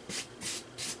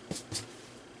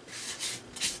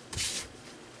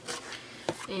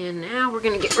 And now we're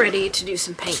going to get ready to do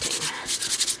some painting.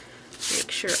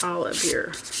 Make sure all of your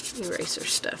eraser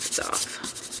stuff is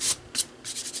off.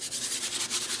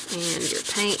 And your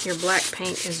paint, your black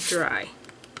paint is dry.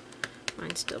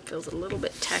 Mine still feels a little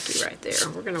bit tacky right there.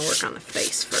 We're going to work on the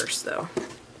face first though.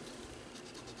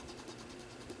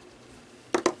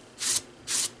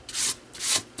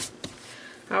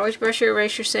 Always brush your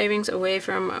eraser shavings away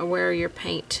from where your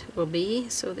paint will be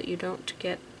so that you don't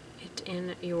get it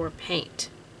in your paint.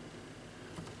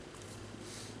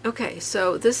 Okay,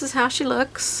 so this is how she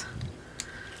looks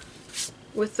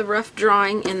with the rough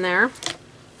drawing in there.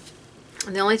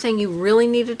 The only thing you really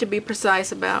needed to be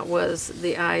precise about was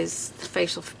the eyes, the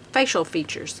facial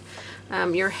features.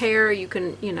 Your hair, you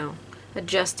can,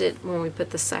 adjust it when we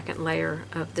put the second layer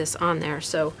of this on there.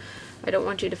 So I don't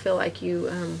want you to feel like you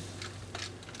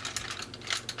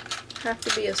have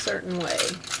to be a certain way.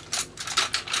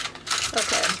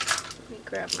 Okay, let me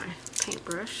grab my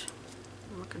paintbrush.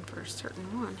 I'm looking for a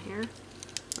certain one here.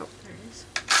 Oh, there it is.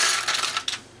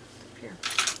 here.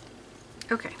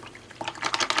 Okay.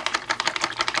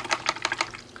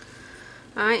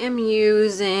 I am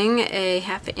using a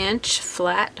 1/2 inch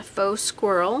flat faux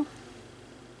squirrel.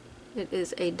 It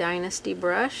is a Dynasty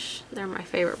brush. They're my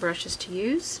favorite brushes to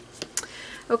use.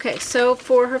 Okay, so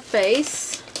for her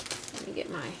face, let me get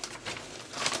my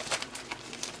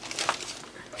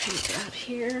paint out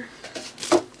here.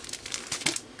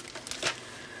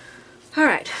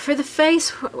 Alright, for the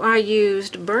face I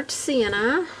used burnt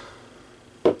sienna,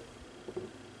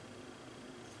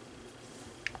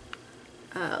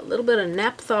 a little bit of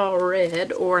Naphthol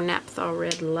red or Naphthol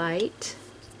red light,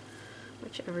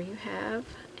 whichever you have,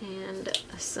 and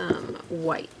some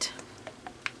white.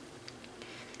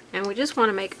 And we just want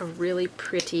to make a really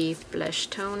pretty flesh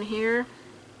tone here.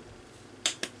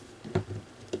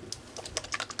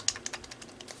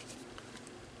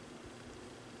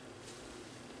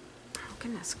 Oh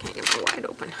goodness, can't get my white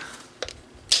open.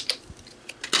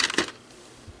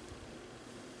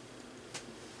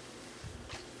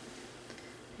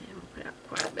 And we'll put out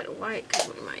quite a bit of white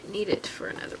because we might need it for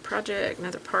another project,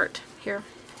 another part here.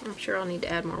 I'm sure I'll need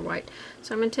to add more white.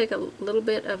 So I'm going to take a little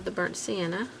bit of the burnt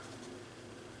sienna.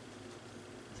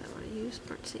 Is that what I used?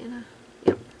 Burnt sienna?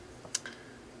 Yep.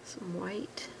 Some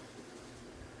white.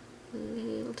 A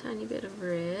little tiny bit of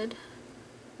red.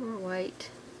 More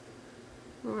white.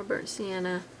 More burnt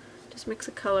sienna. Just mix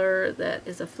a color that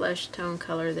is a flesh tone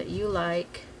color that you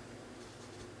like.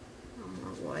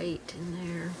 More white in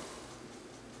there.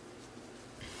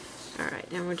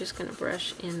 Alright, now we're just going to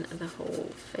brush in the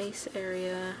whole face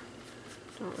area.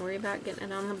 Don't worry about getting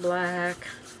it on the black.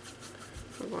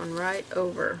 We're going right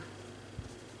over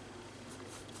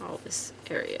all this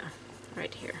area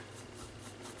right here.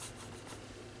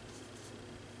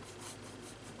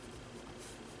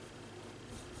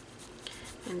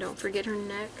 And don't forget her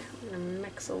neck. I'm going to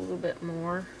mix a little bit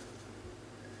more.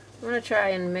 I'm going to try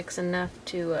and mix enough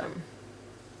to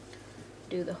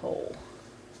do the whole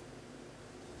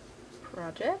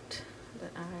project,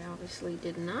 but I obviously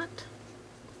did not.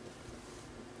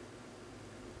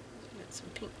 Got some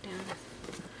pink down.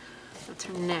 That's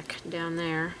her neck down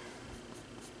there.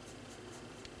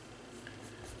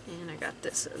 And I got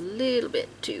this a little bit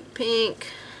too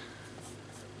pink.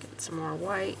 Get some more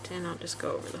white, and I'll just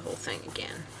go over the whole thing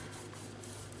again.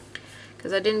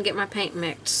 Because I didn't get my paint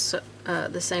mixed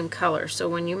the same color, so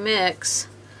when you mix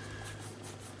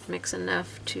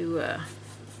enough to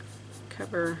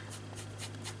cover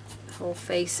whole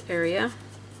face area.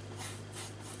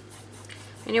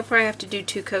 And you'll probably have to do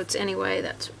 2 coats anyway.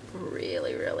 That's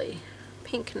really, really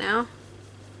pink now.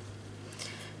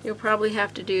 You'll probably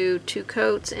have to do 2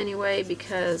 coats anyway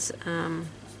because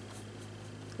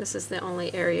this is the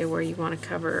only area where you want to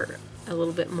cover a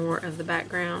little bit more of the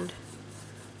background.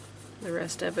 The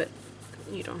rest of it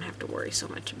you don't have to worry so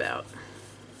much about.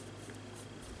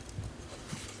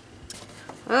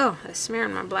 Oh, I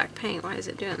smeared my black paint. Why is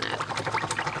it doing that?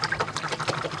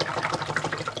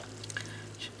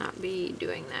 Should not be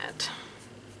doing that.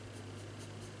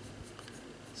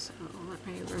 So let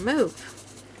me remove.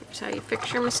 Here's how you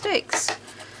fix your mistakes.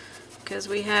 Because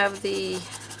we have the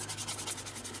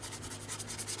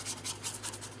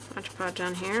Mod Podge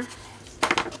on here.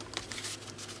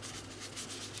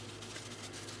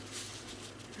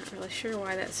 Not really sure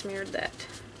why that smeared that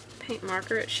paint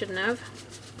marker. It shouldn't have.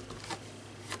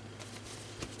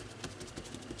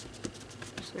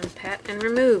 Pat and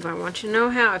remove. I want you to know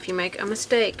how. If you make a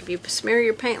mistake, if you smear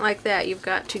your paint like that, you've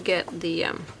got to get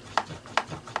the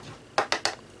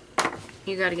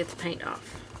paint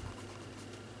off.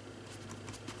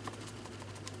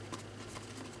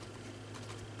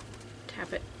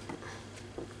 Tap it.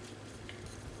 I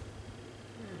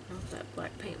don't know if that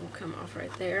black paint will come off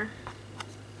right there.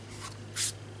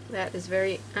 That is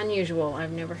very unusual.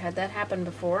 I've never had that happen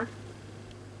before.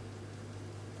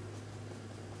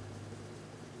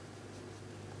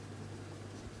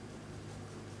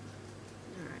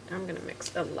 I'm going to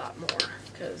mix a lot more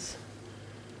because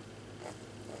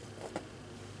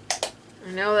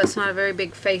I know that's not a very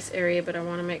big face area, but I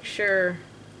want to make sure.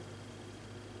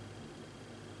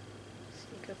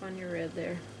 Sneak up on your red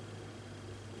there.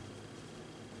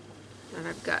 And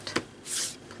I've got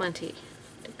plenty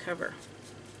to cover.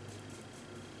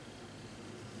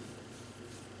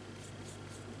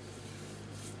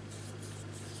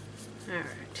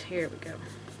 Alright, here we go.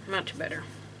 Much better.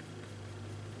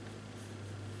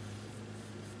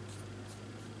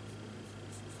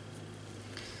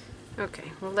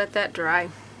 Okay, we'll let that dry.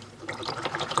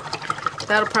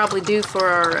 That'll probably do for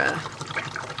our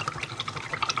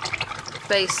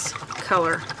face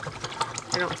color.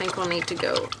 I don't think we'll need to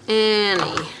go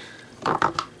any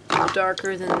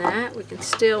darker than that. We can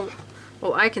still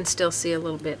Well, I can still see a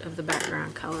little bit of the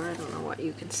background color. I don't know what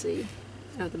you can see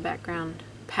of the background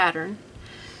pattern.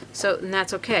 So, and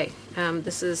that's okay.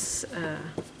 This is,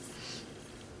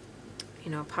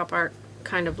 you know, pop art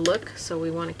kind of look, so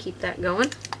we want to keep that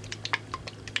going.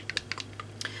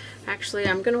 Actually,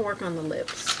 I'm going to work on the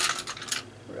lips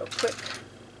real quick.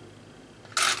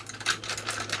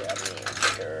 Grab me a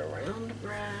bigger round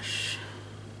brush.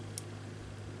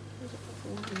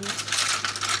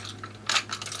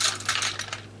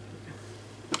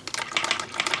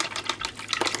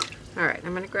 Alright,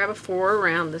 I'm going to grab a 4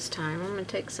 around this time. I'm going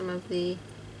to take some of the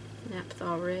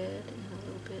Naphthol red and a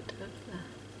little bit of the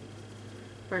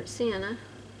burnt sienna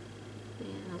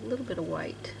and a little bit of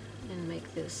white and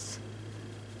make this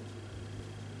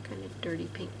kind of dirty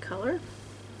pink color.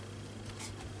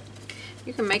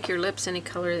 You can make your lips any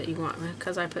color that you want.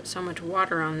 Because I put so much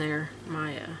water on there,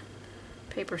 my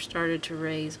paper started to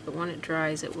raise, but when it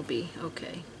dries it will be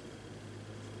okay.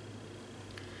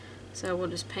 So we'll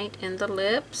just paint in the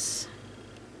lips.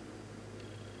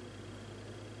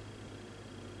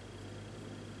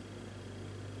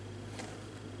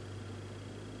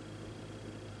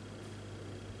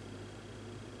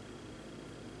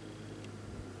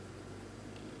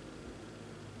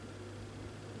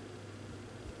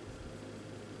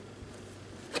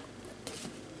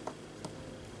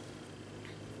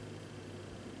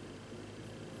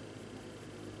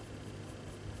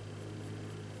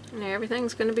 And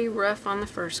everything's going to be rough on the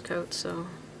first coat, so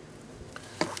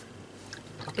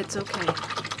it's okay.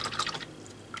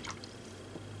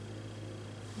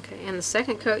 Okay, and the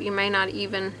second coat you may not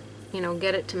even, you know,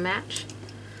 get it to match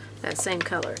that same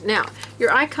color. Now,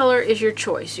 your eye color is your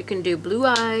choice. You can do blue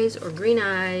eyes or green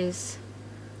eyes.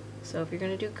 So if you're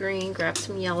going to do green, grab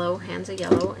some yellow, hands of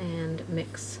yellow, and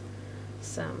mix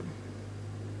some.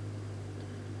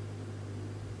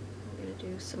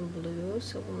 Do some blue,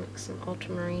 so we'll mix some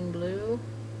ultramarine blue,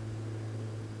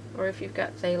 or if you've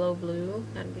got phthalo blue,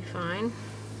 that'd be fine,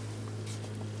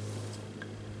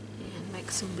 and make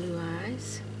some blue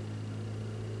eyes.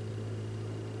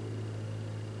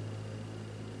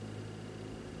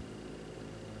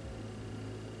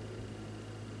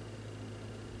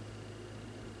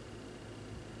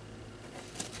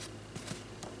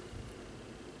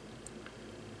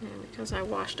 And because I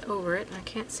washed over it, I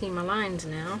can't see my lines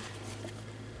now.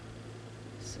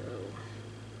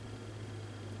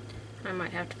 I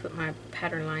might have to put my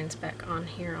pattern lines back on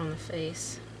here on the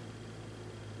face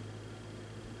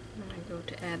when I go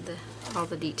to add all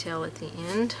the detail at the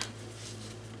end.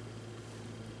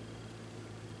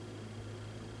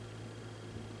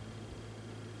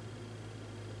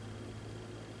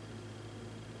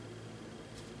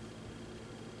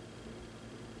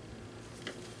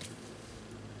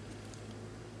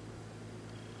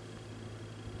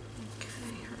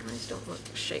 Okay, her eyes don't look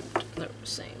shaped the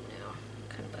same now.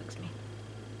 Kind of bugs me.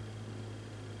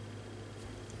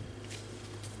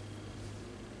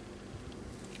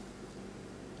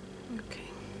 Okay.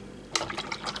 I'm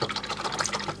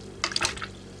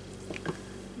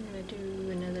going to do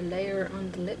another layer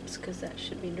on the lips because that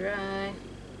should be dry.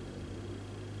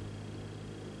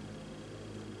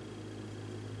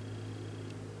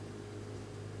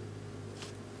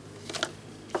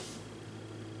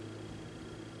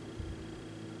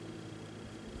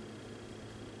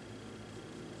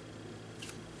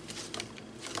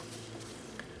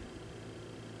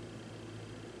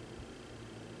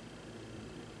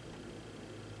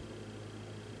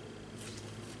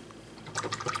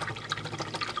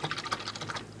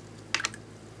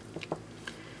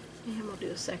 And we'll do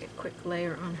a second quick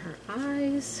layer on her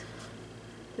eyes,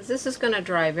 because this is going to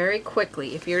dry very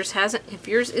quickly. If yours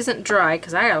isn't dry,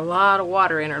 because I got a lot of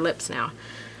water in her lips now,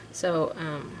 so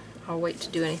I'll wait to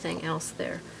do anything else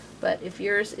there. But if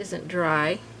yours isn't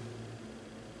dry,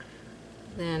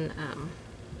 then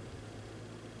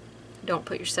don't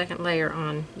put your second layer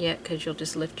on yet, because you'll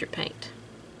just lift your paint.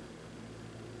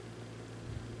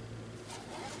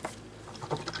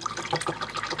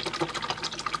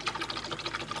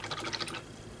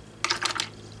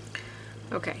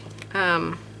 Okay,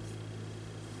 I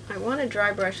want to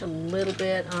dry brush a little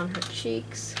bit on her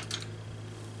cheeks,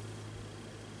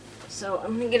 so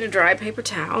I'm going to get a dry paper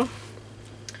towel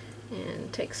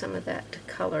and take some of that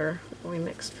color that we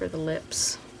mixed for the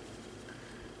lips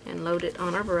and load it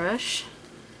on our brush,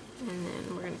 and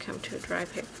then we're going to come to a dry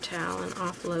paper towel and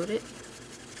offload it.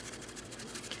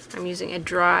 I'm using a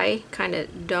dry, kind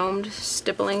of domed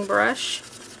stippling brush.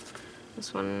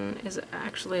 This one is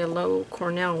actually a low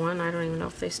Cornell one. I don't even know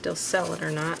if they still sell it or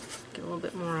not. Get a little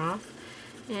bit more off.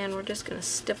 And we're just going to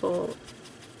stipple,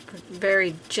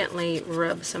 very gently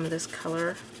rub some of this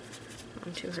color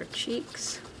onto her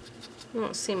cheeks. You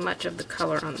won't see much of the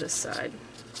color on this side.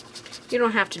 You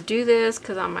don't have to do this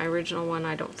because on my original one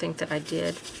I don't think that I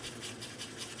did.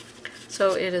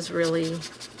 So it is really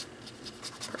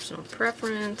personal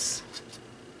preference.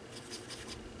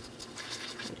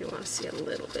 I do want to see a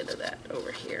little bit of that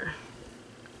over here.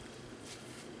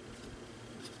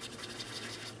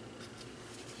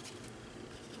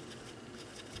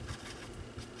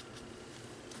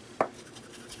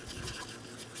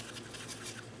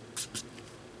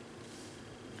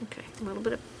 Okay, a little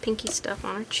bit of pinky stuff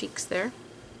on her cheeks there.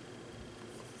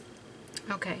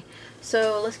 Okay,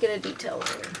 so let's get a detail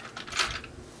liner.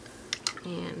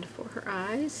 And for her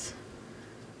eyes,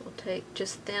 we'll take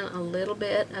just then a little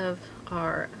bit of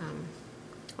our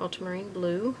ultramarine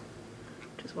blue,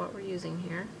 which is what we're using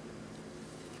here.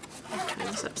 Turn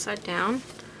this upside down.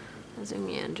 I'll zoom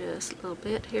in just a little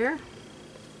bit here.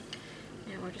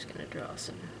 And we're just going to draw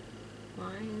some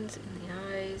lines in the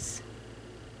eyes,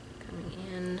 coming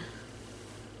in.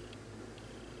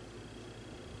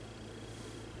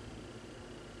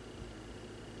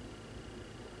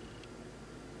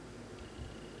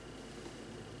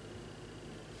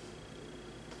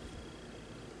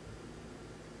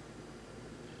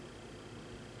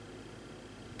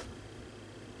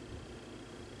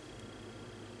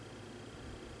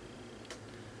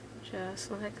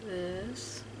 Just like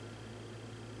this.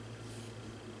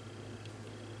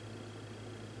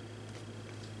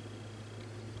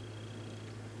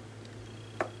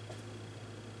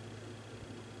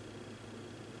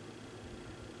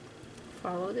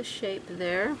 Follow the shape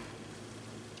there. I'm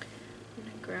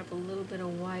going to grab a little bit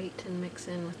of white and mix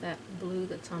in with that blue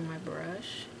that's on my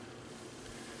brush.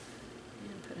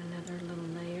 And put another little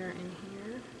layer in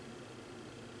here.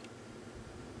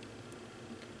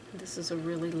 This is a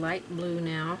really light blue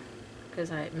now because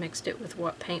I mixed it with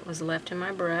what paint was left in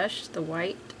my brush, the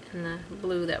white and the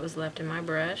blue that was left in my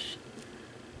brush.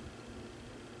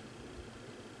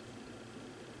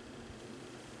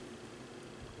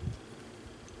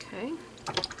 Okay.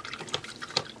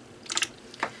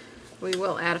 We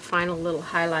will add a final little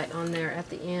highlight on there at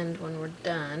the end when we're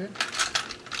done.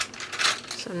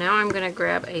 So now I'm going to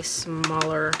grab a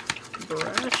smaller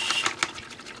brush.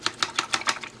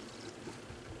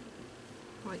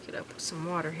 Wake it up with some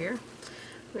water here.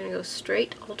 We're going to go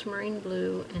straight ultramarine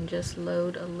blue and just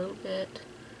load a little bit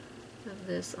of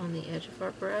this on the edge of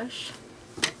our brush.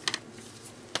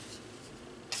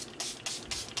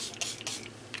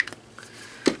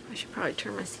 I should probably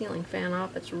turn my ceiling fan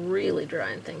off. It's really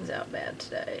drying things out bad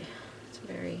today. It's a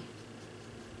very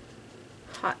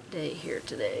hot day here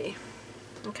today.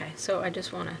 Okay, so I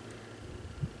just want to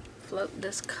float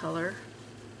this color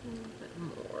a little bit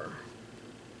more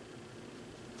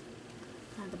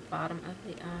on the bottom of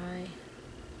the eye.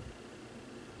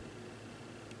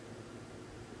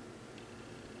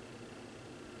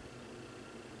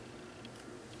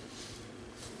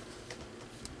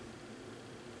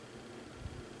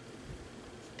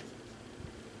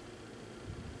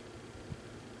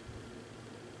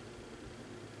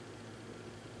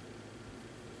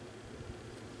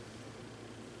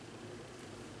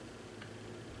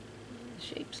 The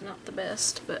shape's not the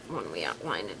best, but when we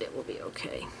outline it, it will be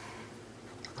okay.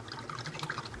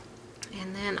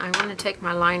 And then I want to take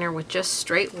my liner with just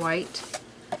straight white,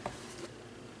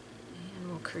 and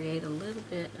we'll create a little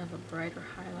bit of a brighter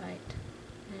highlight.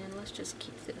 And let's just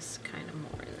keep this kind of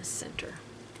more in the center.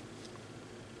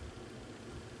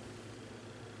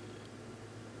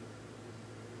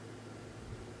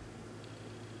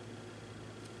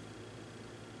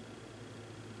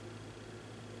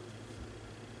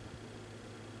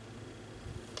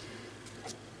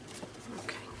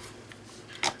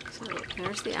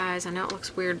 There's the eyes. I know it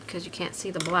looks weird because you can't see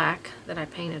the black that I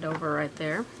painted over right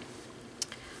there,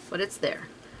 but it's there.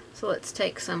 So let's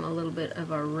take a little bit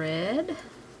of our red.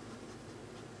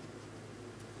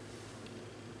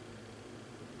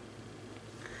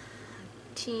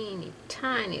 A teeny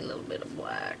tiny little bit of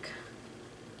black.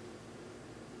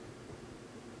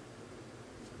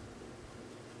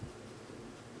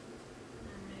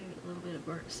 And maybe a little bit of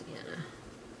burnt sienna.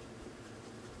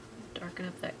 Darken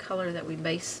up that color that we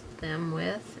based them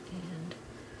with, and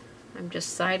I'm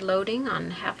just side loading on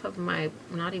half of my,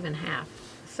 not even half,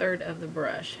 a third of the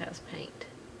brush has paint.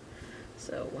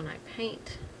 So when I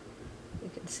paint,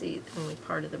 you can see only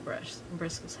part of the brush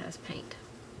bristles has paint.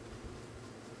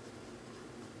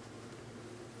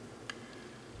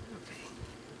 Okay,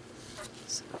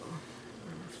 so I'm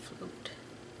going to float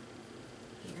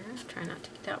here. Try not to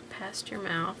get out past your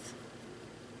mouth.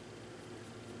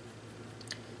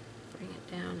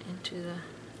 Down into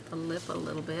the lip a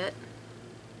little bit.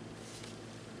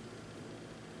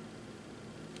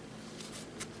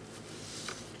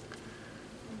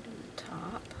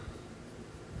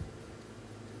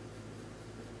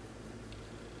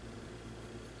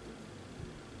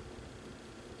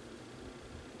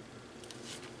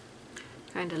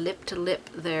 kind of lip to lip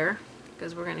there,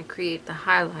 because we're going to create the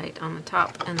highlight on the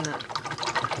top and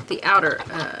the outer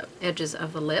edges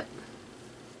of the lip.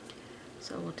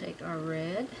 So we'll take our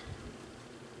red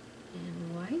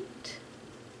and white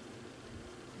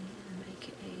and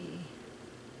make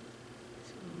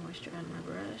some moisture out of my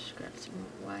brush, grab some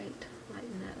more white,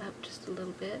 lighten that up just a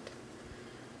little bit.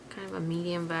 Kind of a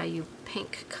medium value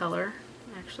pink color.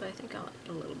 Actually, I think I'll add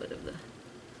a little bit of the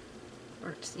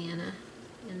burnt sienna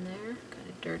in there. Kind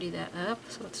of dirty that up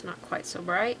so it's not quite so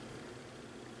bright.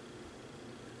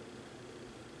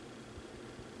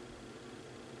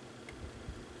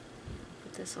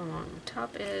 Put this along the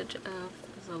top edge of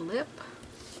the lip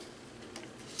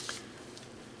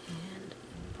and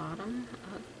bottom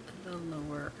of the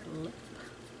lower lip.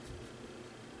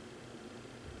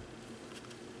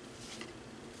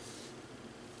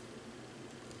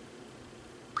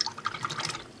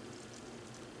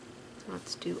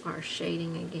 Let's do our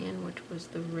shading again, which was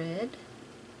the red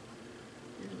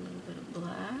and a little bit of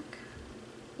black.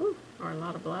 Ooh, or a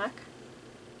lot of black.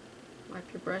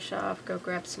 Wipe your brush off, go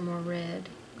grab some more red,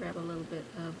 grab a little bit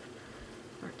of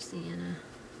burnt sienna,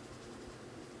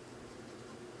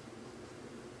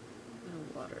 a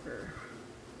little water.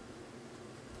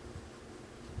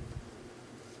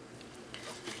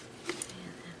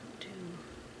 And then we'll do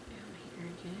down here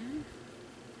again.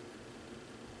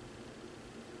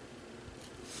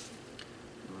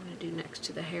 Do next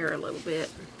to the hair a little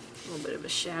bit of a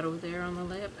shadow there on the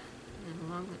lip, and then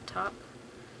along the top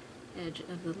edge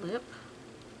of the lip.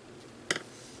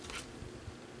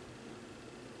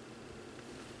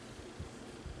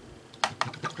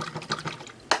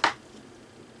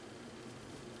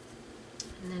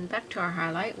 And then back to our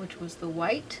highlight, which was the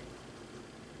white,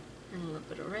 and a little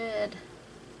bit of red,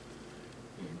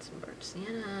 and some burnt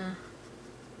sienna,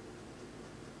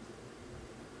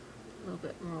 a little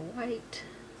bit more white.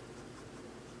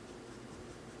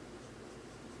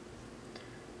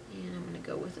 And I'm going to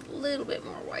go with a little bit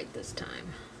more white this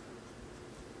time.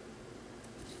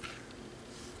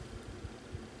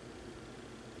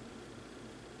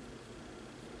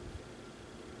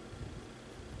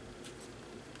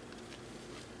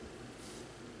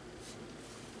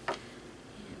 And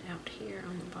out here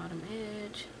on the bottom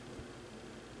edge.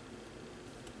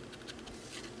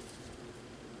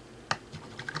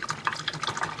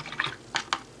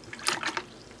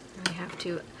 And we have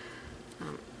to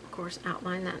of course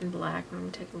outline that in black. I'm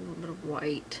going to take a little bit of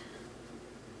white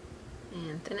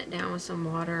and thin it down with some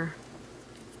water.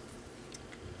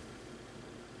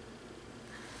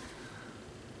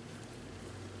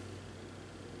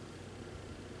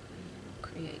 And we'll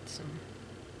create some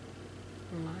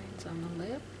lines on the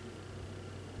lip.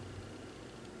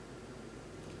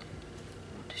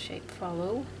 Want to shape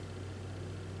follow.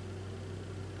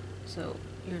 So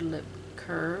your lip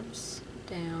curves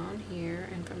down here,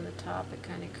 and from the top it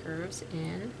kind of curves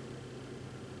in.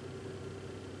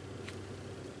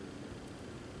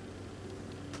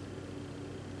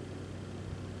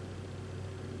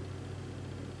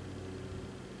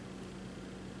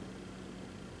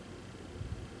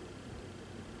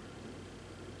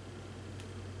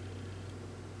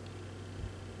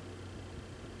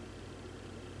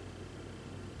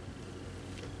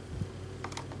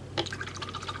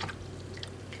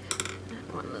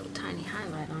 One little tiny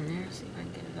highlight on there, see if I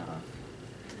can get it off.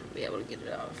 I'll be able to get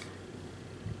it off.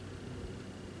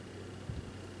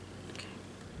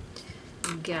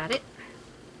 Okay, got it.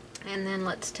 And then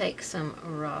let's take some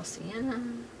raw sienna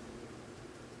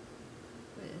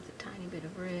with a tiny bit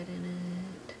of red in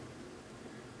it,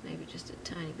 maybe just a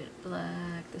tiny bit of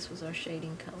black. This was our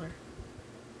shading color.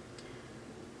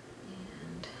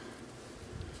 And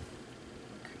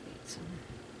create some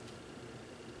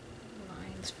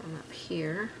from up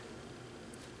here.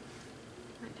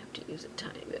 Might have to use a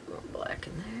tiny bit more black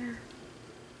in there.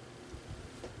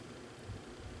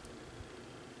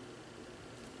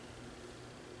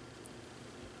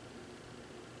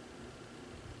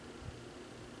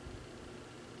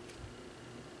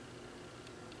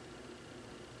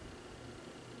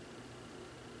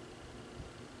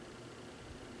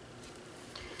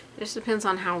 It just depends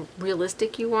on how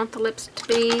realistic you want the lips to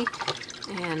be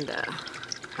and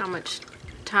how much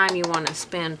time you want to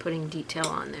spend putting detail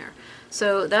on there.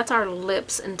 So that's our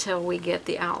lips until we get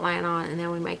the outline on, and then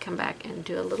we may come back and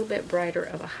do a little bit brighter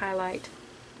of a highlight.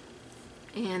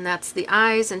 And that's the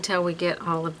eyes until we get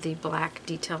all of the black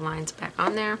detail lines back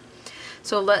on there.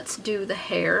 So let's do the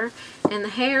hair. And the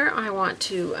hair, I want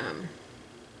to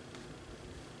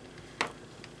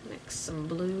mix some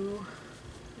blue,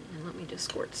 and let me just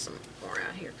squirt some more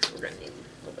out here because we're going to need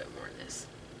a little bit more in this.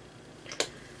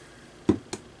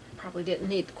 Probably didn't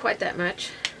need quite that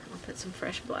much. I'll put some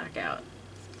fresh black out.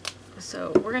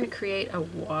 So we're going to create a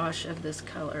wash of this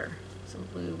color, some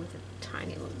blue with a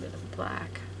tiny little bit of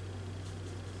black,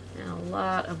 and a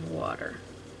lot of water.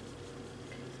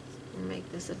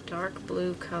 Make this a dark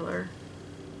blue color.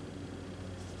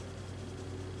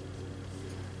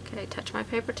 Okay, touch my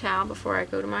paper towel before I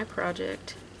go to my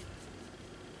project.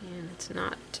 And it's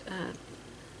not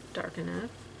dark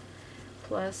enough.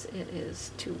 Plus it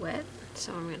is too wet,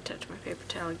 so I'm going to touch my paper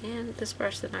towel again. This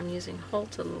brush that I'm using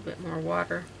holds a little bit more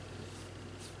water,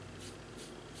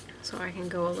 so I can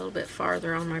go a little bit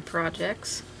farther on my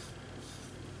projects.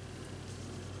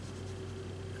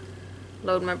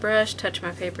 Load my brush, touch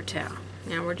my paper towel.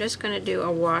 Now we're just going to do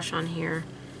a wash on here,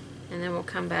 and then we'll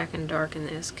come back and darken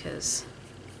this because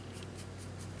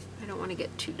I don't want to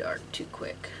get too dark too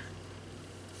quick.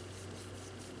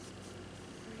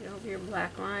 Right over your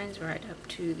black lines, right up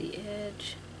to the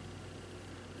edge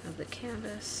of the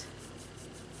canvas.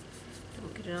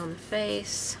 Don't get it on the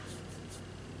face.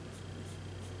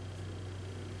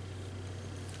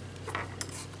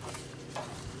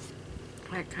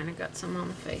 I kind of got some on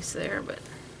the face there, but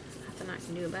nothing I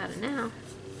can do about it now.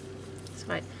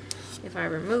 So if I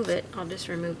remove it, I'll just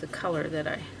remove the color that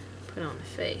I put on the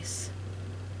face.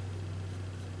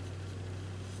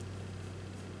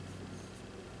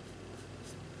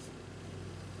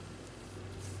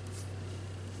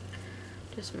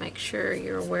 Just make sure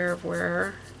you're aware of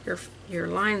where your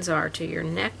lines are to your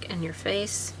neck and your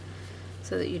face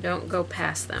so that you don't go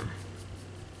past them.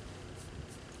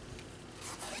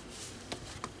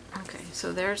 Okay,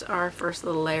 so there's our first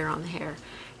little layer on the hair.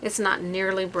 It's not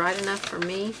nearly bright enough for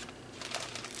me,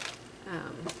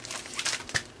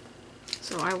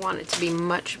 so I want it to be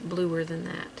much bluer than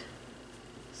that.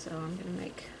 So I'm going to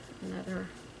make another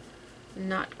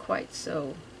not quite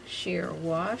so sheer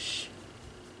wash.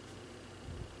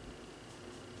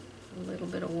 A little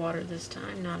bit of water this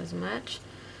time, not as much.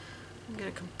 I'm going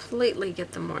to completely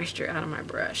get the moisture out of my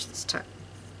brush this time.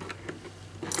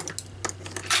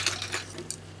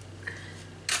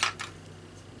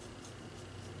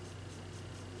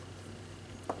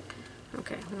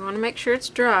 Okay, we want to make sure it's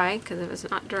dry, because if it's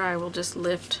not dry, we'll just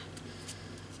lift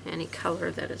any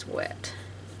color that is wet.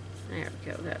 There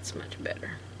we go, that's much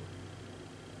better.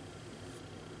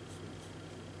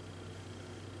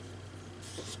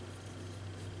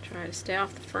 Try to stay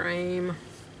off the frame.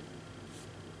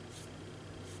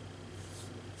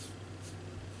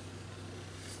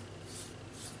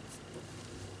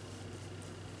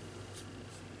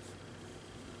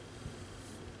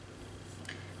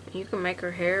 You can make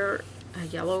her hair a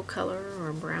yellow color or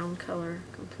a brown color,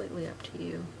 completely up to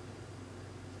you.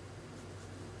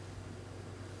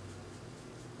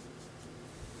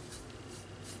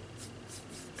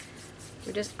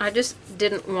 I just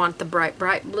didn't want the bright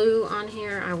blue on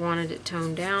here. I wanted it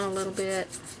toned down a little bit.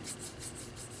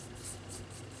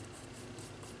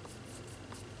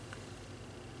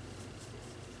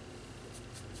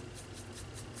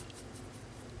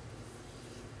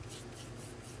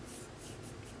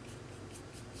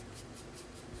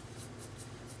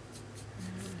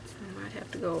 I might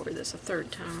have to go over this a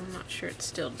third time. I'm not sure it's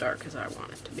still dark as I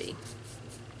want it to be,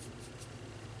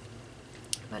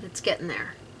 but it's getting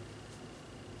there.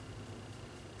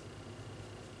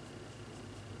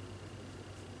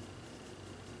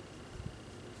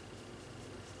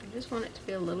 I just want it to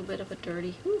be a little bit of a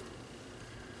dirty,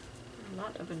 a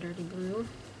lot of a dirty blue.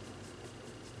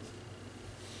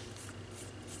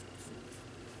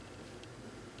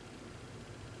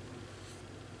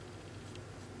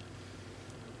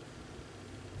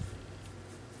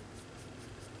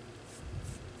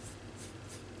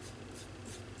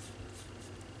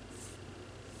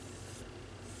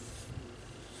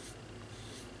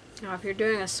 Now if you're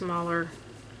doing a smaller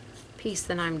piece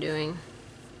than I'm doing,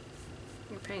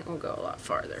 your paint will go a lot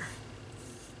farther.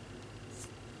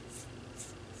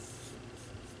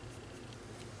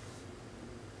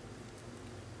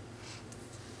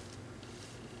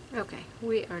 Okay,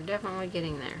 we are definitely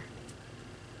getting there.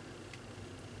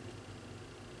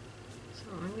 So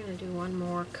I'm going to do one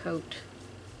more coat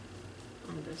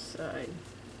on this side.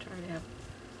 Try to have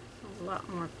a lot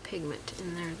more pigment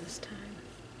in there this time.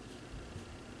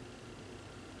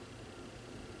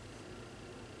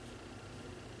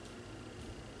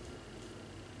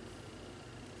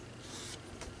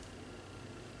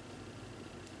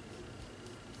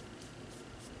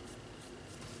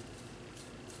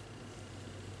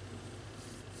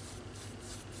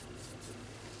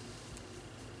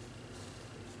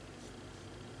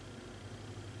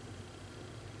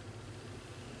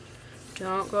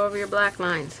 Don't go over your black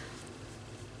lines.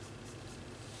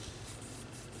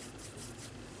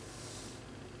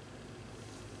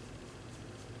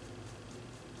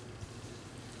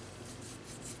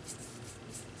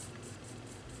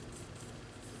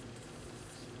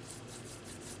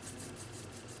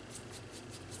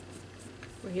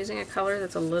 We're using a color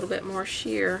that's a little bit more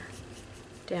sheer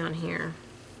down here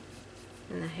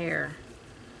in the hair.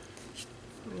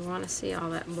 We want to see all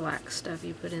that black stuff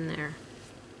you put in there.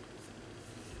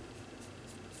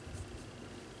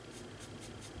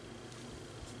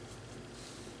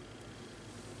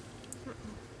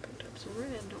 Picked up some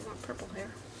red, don't want purple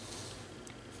hair.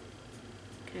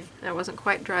 Okay, that wasn't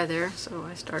quite dry there, so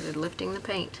I started lifting the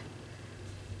paint.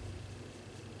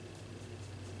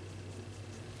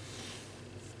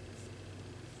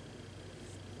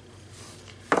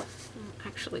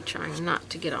 Actually trying not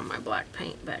to get all my black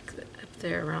paint back up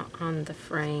there on the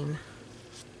frame.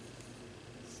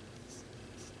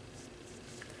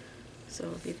 So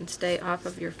if you can stay off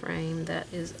of your frame, that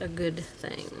is a good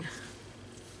thing.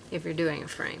 If you're doing a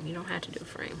frame, you don't have to do a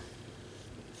frame.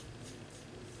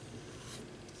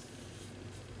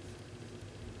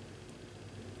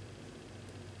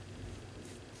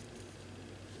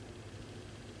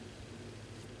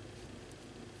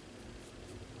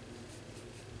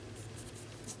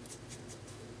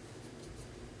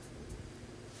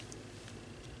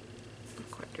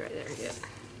 Right there yet.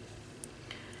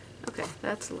 Okay,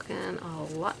 that's looking a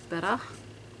lot better.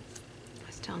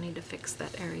 I still need to fix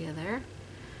that area there.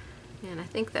 And I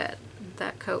think that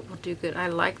that coat will do good. I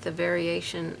like the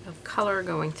variation of color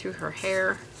going through her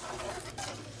hair.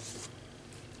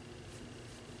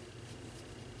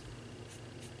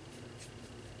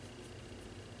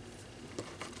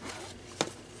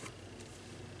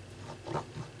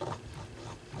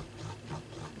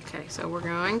 Okay, so we're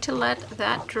going to let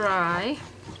that dry.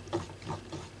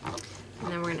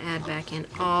 And then we're going to add back in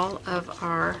all of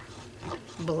our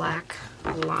black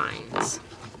lines.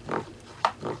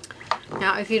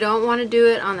 Now, if you don't want to do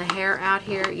it on the hair out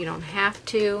here, you don't have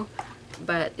to,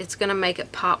 but it's going to make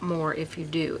it pop more if you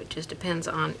do. It just depends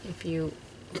on if you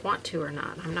want to or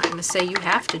not. I'm not going to say you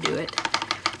have to do it,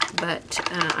 but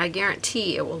I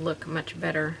guarantee it will look much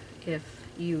better if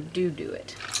you do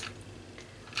it.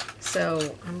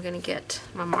 So I'm going to get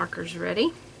my markers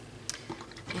ready,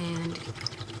 and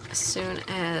as soon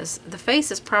as the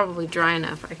face is probably dry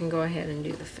enough, I can go ahead and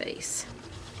do the face.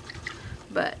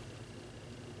 But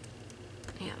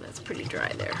yeah, that's pretty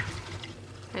dry there.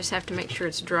 I just have to make sure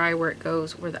it's dry where it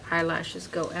goes, where the eyelashes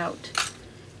go out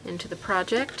into the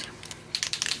project.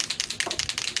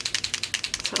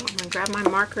 So I'm going to grab my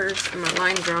markers and my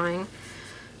line drawing,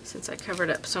 since I covered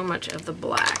up so much of the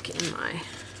black in my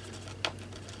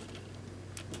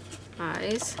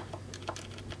eyes.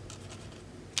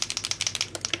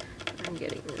 I'm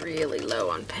getting really low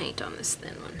on paint on this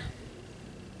thin one.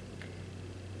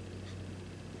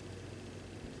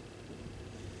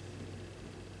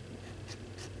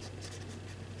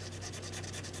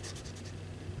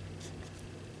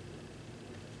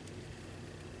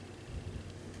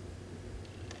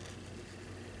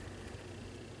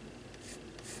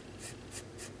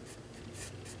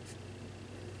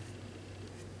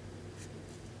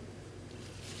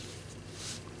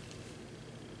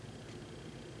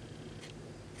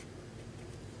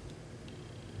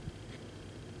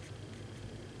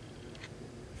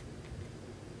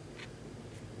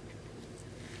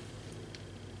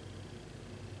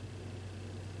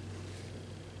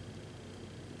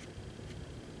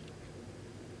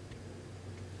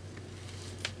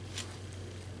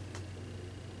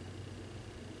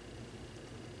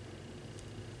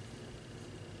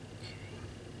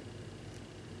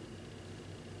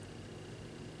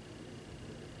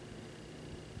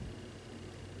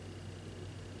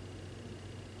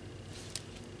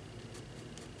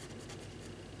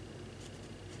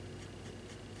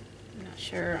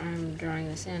 Sure, I'm drawing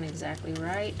this in exactly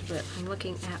right, but I'm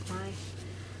looking at my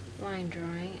line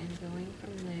drawing and going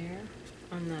from there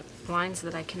on the lines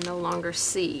that I can no longer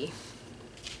see.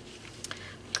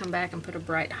 I'll come back and put a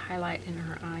bright highlight in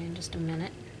her eye in just a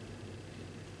minute.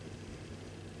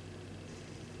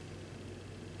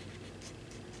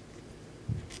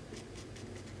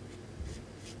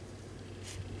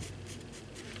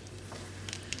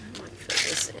 I might fill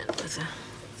this in with a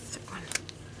thick one.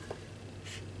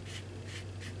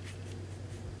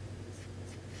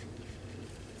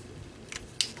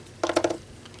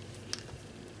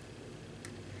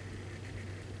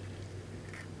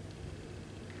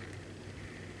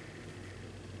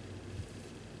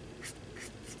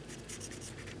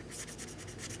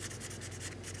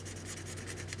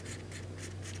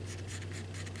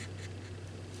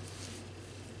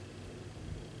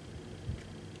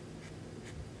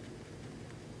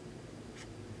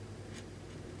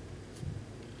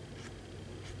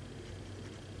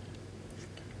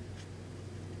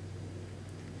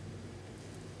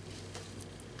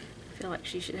 I feel like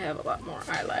she should have a lot more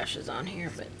eyelashes on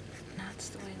here, but that's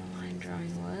the way the line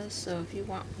drawing So if you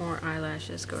want more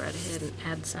eyelashes, go right ahead and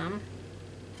add some.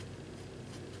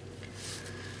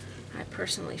 I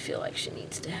personally feel like she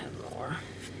needs to have more.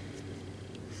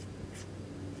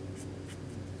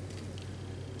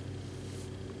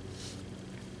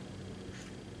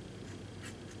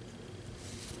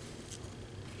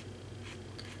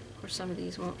 Of course, some of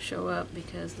these won't show up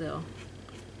because they'll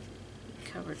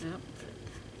be covered up.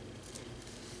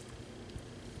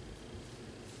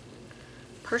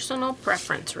 Personal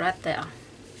preference right there.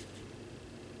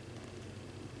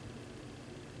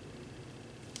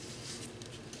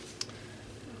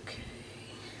 Okay.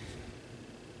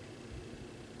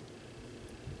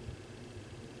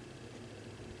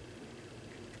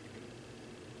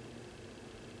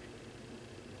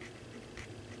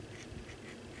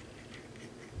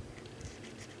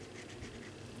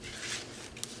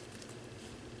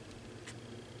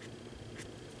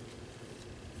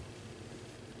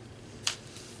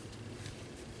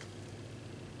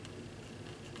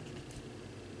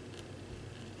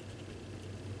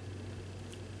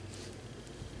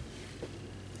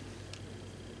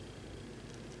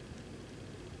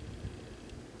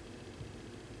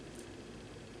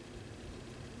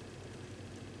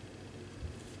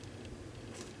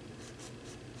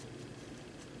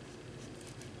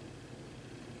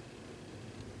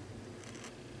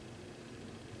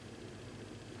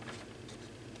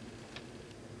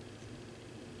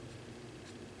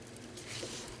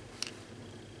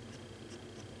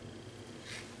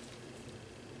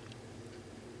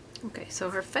 Okay, so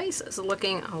her face is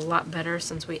looking a lot better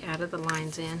since we added the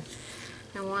lines in.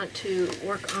 I want to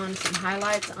work on some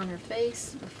highlights on her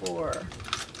face before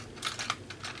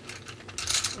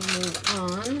we move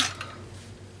on.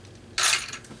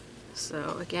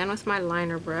 So again, with my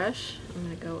liner brush, I'm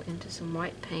going to go into some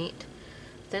white paint,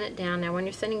 thin it down. Now when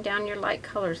you're thinning down your light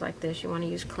colors like this, you want to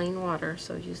use clean water,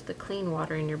 so use the clean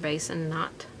water in your basin,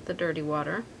 not the dirty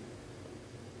water.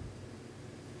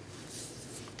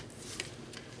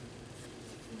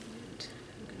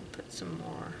 Some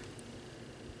more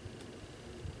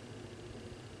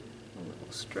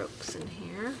little strokes in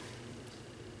here.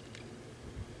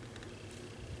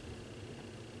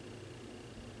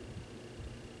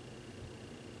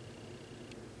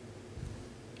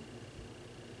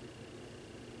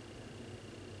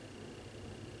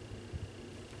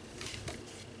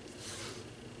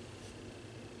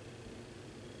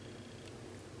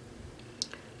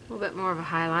 A little bit more of a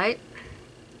highlight.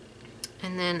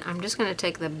 And then I'm just going to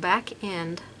take the back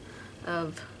end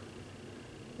of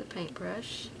the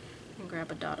paintbrush and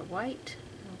grab a dot of white.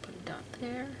 I'll put a dot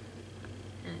there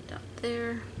and a dot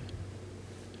there.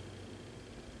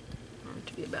 I want it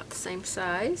to be about the same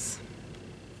size.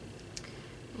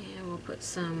 And we'll put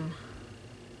some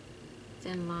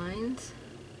thin lines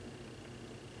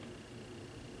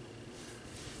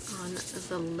on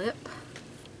the lip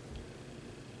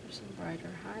for some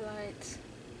brighter highlights.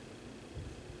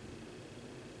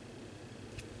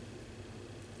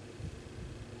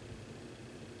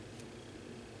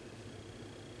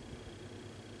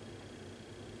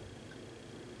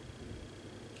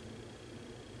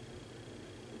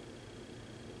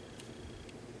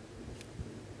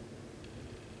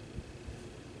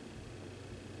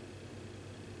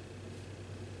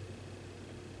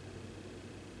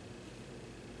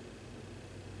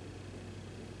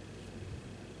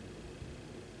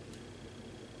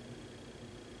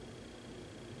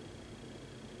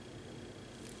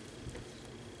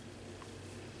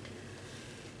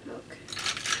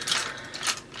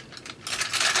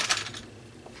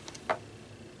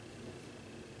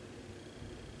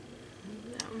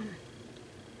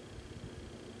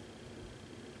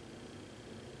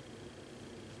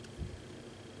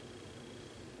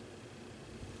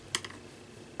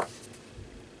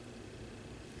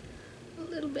 A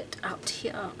little bit out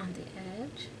here on the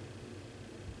edge.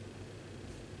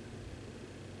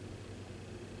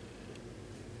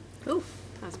 Ooh,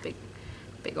 that's a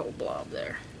big old blob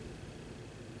there.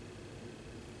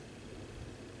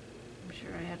 I'm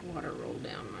sure I had water roll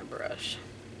down my brush.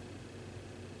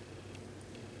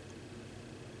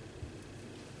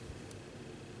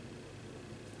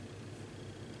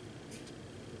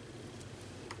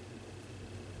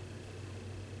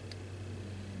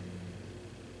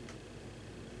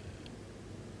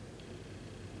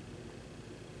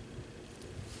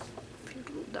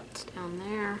 Dots down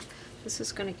there. This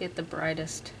is going to get the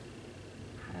brightest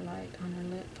highlight on her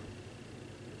lip.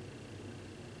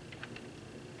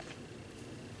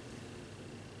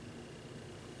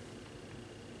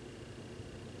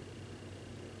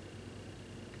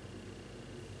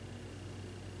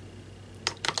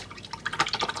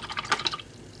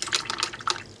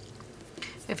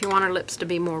 if you want her lips to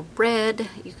be more red,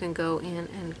 you can go in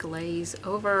and glaze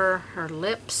over her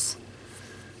lips.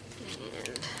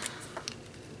 And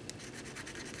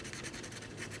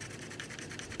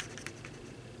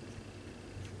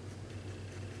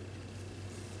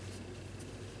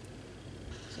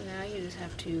so now you just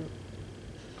have to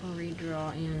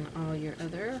redraw in all your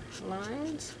other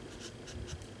lines.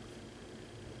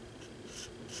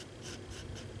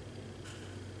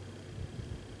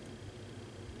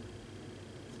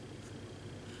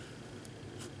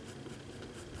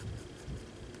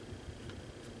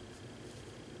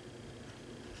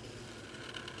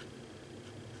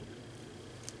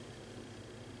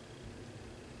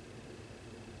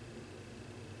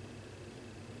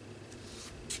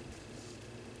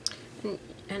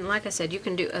 And like I said, you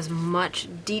can do as much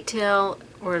detail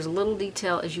or as little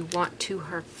detail as you want to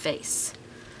her face.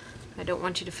 I don't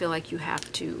want you to feel like you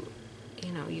have to,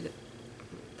 you know, you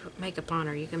put makeup on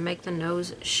her. You can make the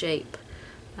nose shape.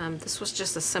 This was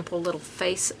just a simple little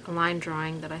face line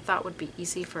drawing that I thought would be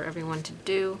easy for everyone to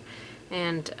do,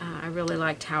 and I really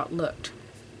liked how it looked.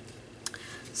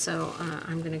 So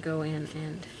I'm going to go in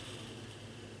and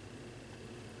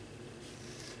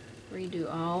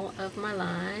redo all of my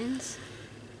lines.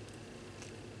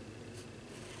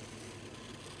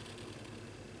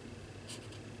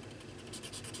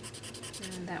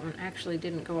 And that one actually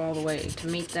didn't go all the way to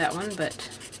meet that one, but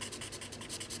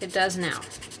it does now.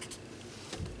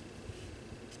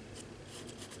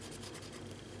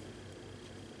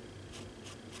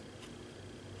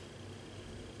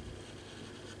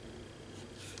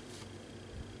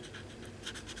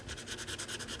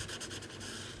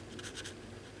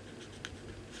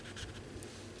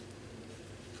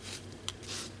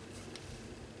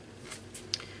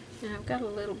 And I've got a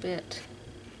little bit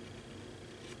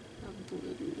of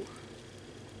blue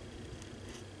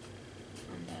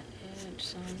on that edge,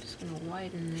 so I'm just going to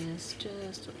widen this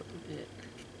just a little bit.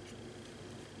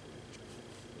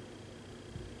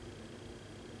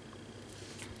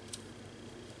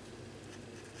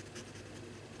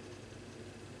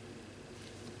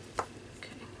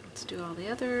 Okay, let's do all the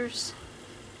others.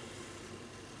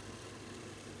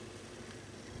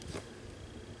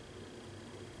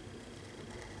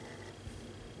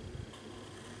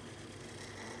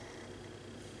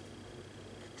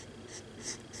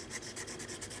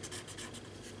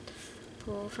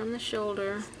 Pull from the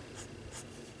shoulder.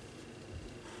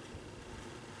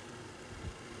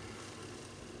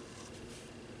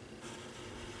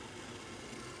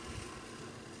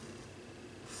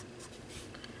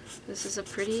 This is a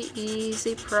pretty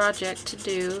easy project to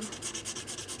do.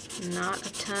 Not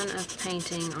a ton of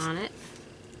painting on it.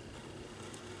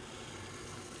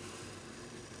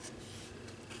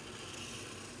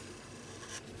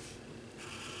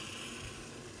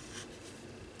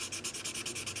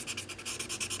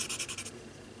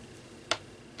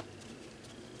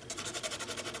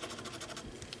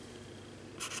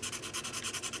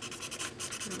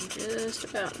 Just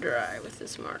about dry with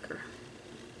this marker.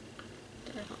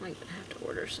 Definitely gonna have to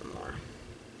order some more.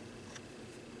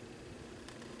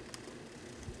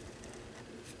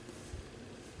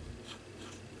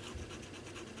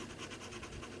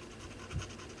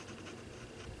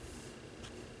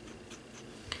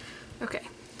 Okay,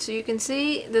 so you can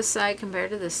see this side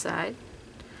compared to this side.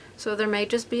 So there may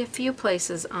just be a few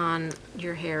places on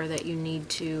your hair that you need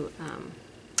to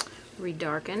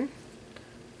redarken.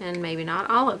 And maybe not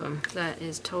all of them. That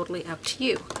is totally up to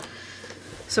you.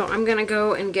 So I'm going to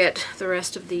go and get the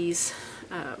rest of these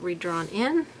redrawn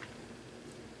in,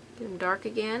 get them dark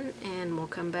again, and we'll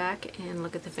come back and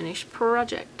look at the finished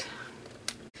project.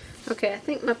 Okay, I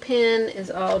think my pen is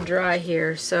all dry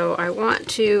here, so I want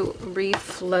to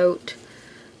refloat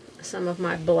some of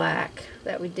my black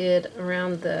that we did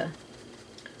around the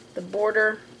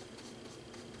border.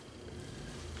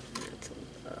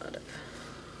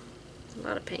 A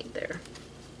lot of paint there.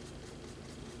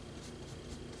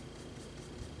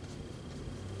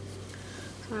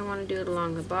 So I want to do it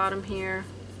along the bottom here.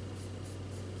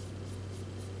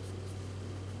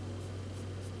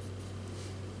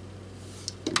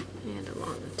 And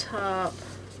along the top.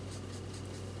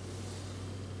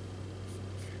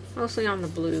 Mostly on the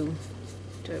blue,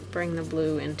 to bring the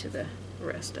blue into the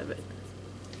rest of it.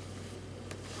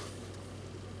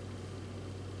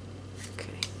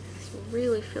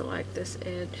 Really feel like this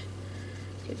edge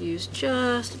could use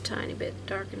just a tiny bit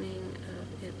darkening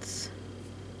of its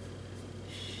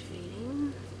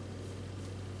shading.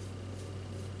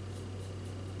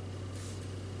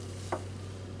 Go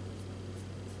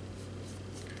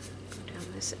down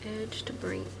this edge to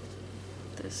bring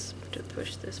this, to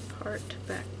push this part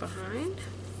back behind.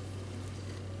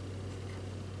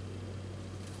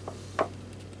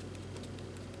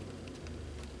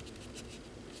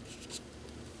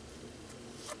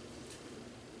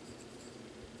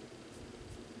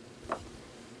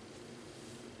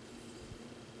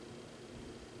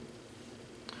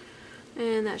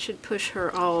 And that should push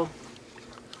her all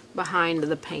behind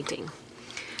the painting.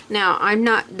 Now, I'm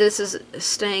not, this is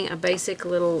staying a basic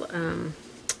little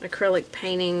acrylic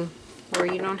painting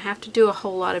where you don't have to do a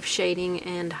whole lot of shading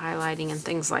and highlighting and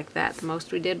things like that. The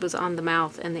most we did was on the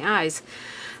mouth and the eyes.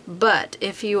 But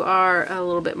if you are a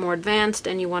little bit more advanced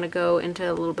and you want to go into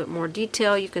a little bit more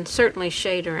detail, you can certainly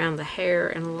shade around the hair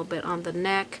and a little bit on the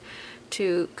neck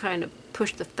to kind of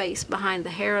push the face behind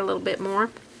the hair a little bit more.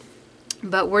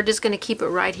 But we're just going to keep it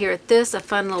right here at this, a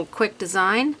fun little quick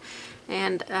design.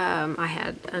 And I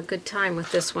had a good time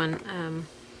with this one.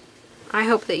 I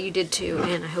hope that you did too,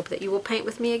 and I hope that you will paint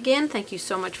with me again. Thank you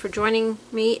so much for joining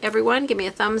me, everyone. Give me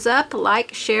a thumbs up,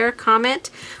 like, share,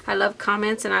 comment. I love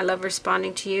comments and I love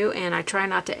responding to you, and I try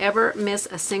not to ever miss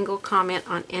a single comment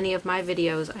on any of my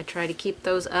videos. I try to keep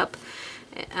those up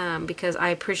because I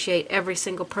appreciate every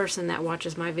single person that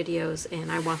watches my videos,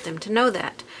 and I want them to know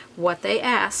that what they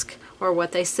ask or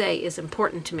what they say is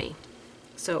important to me.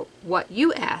 So what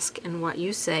you ask and what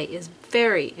you say is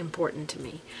very important to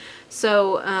me.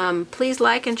 So please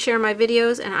like and share my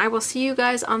videos, and I will see you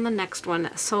guys on the next one.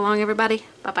 So long, everybody.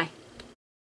 Bye-bye.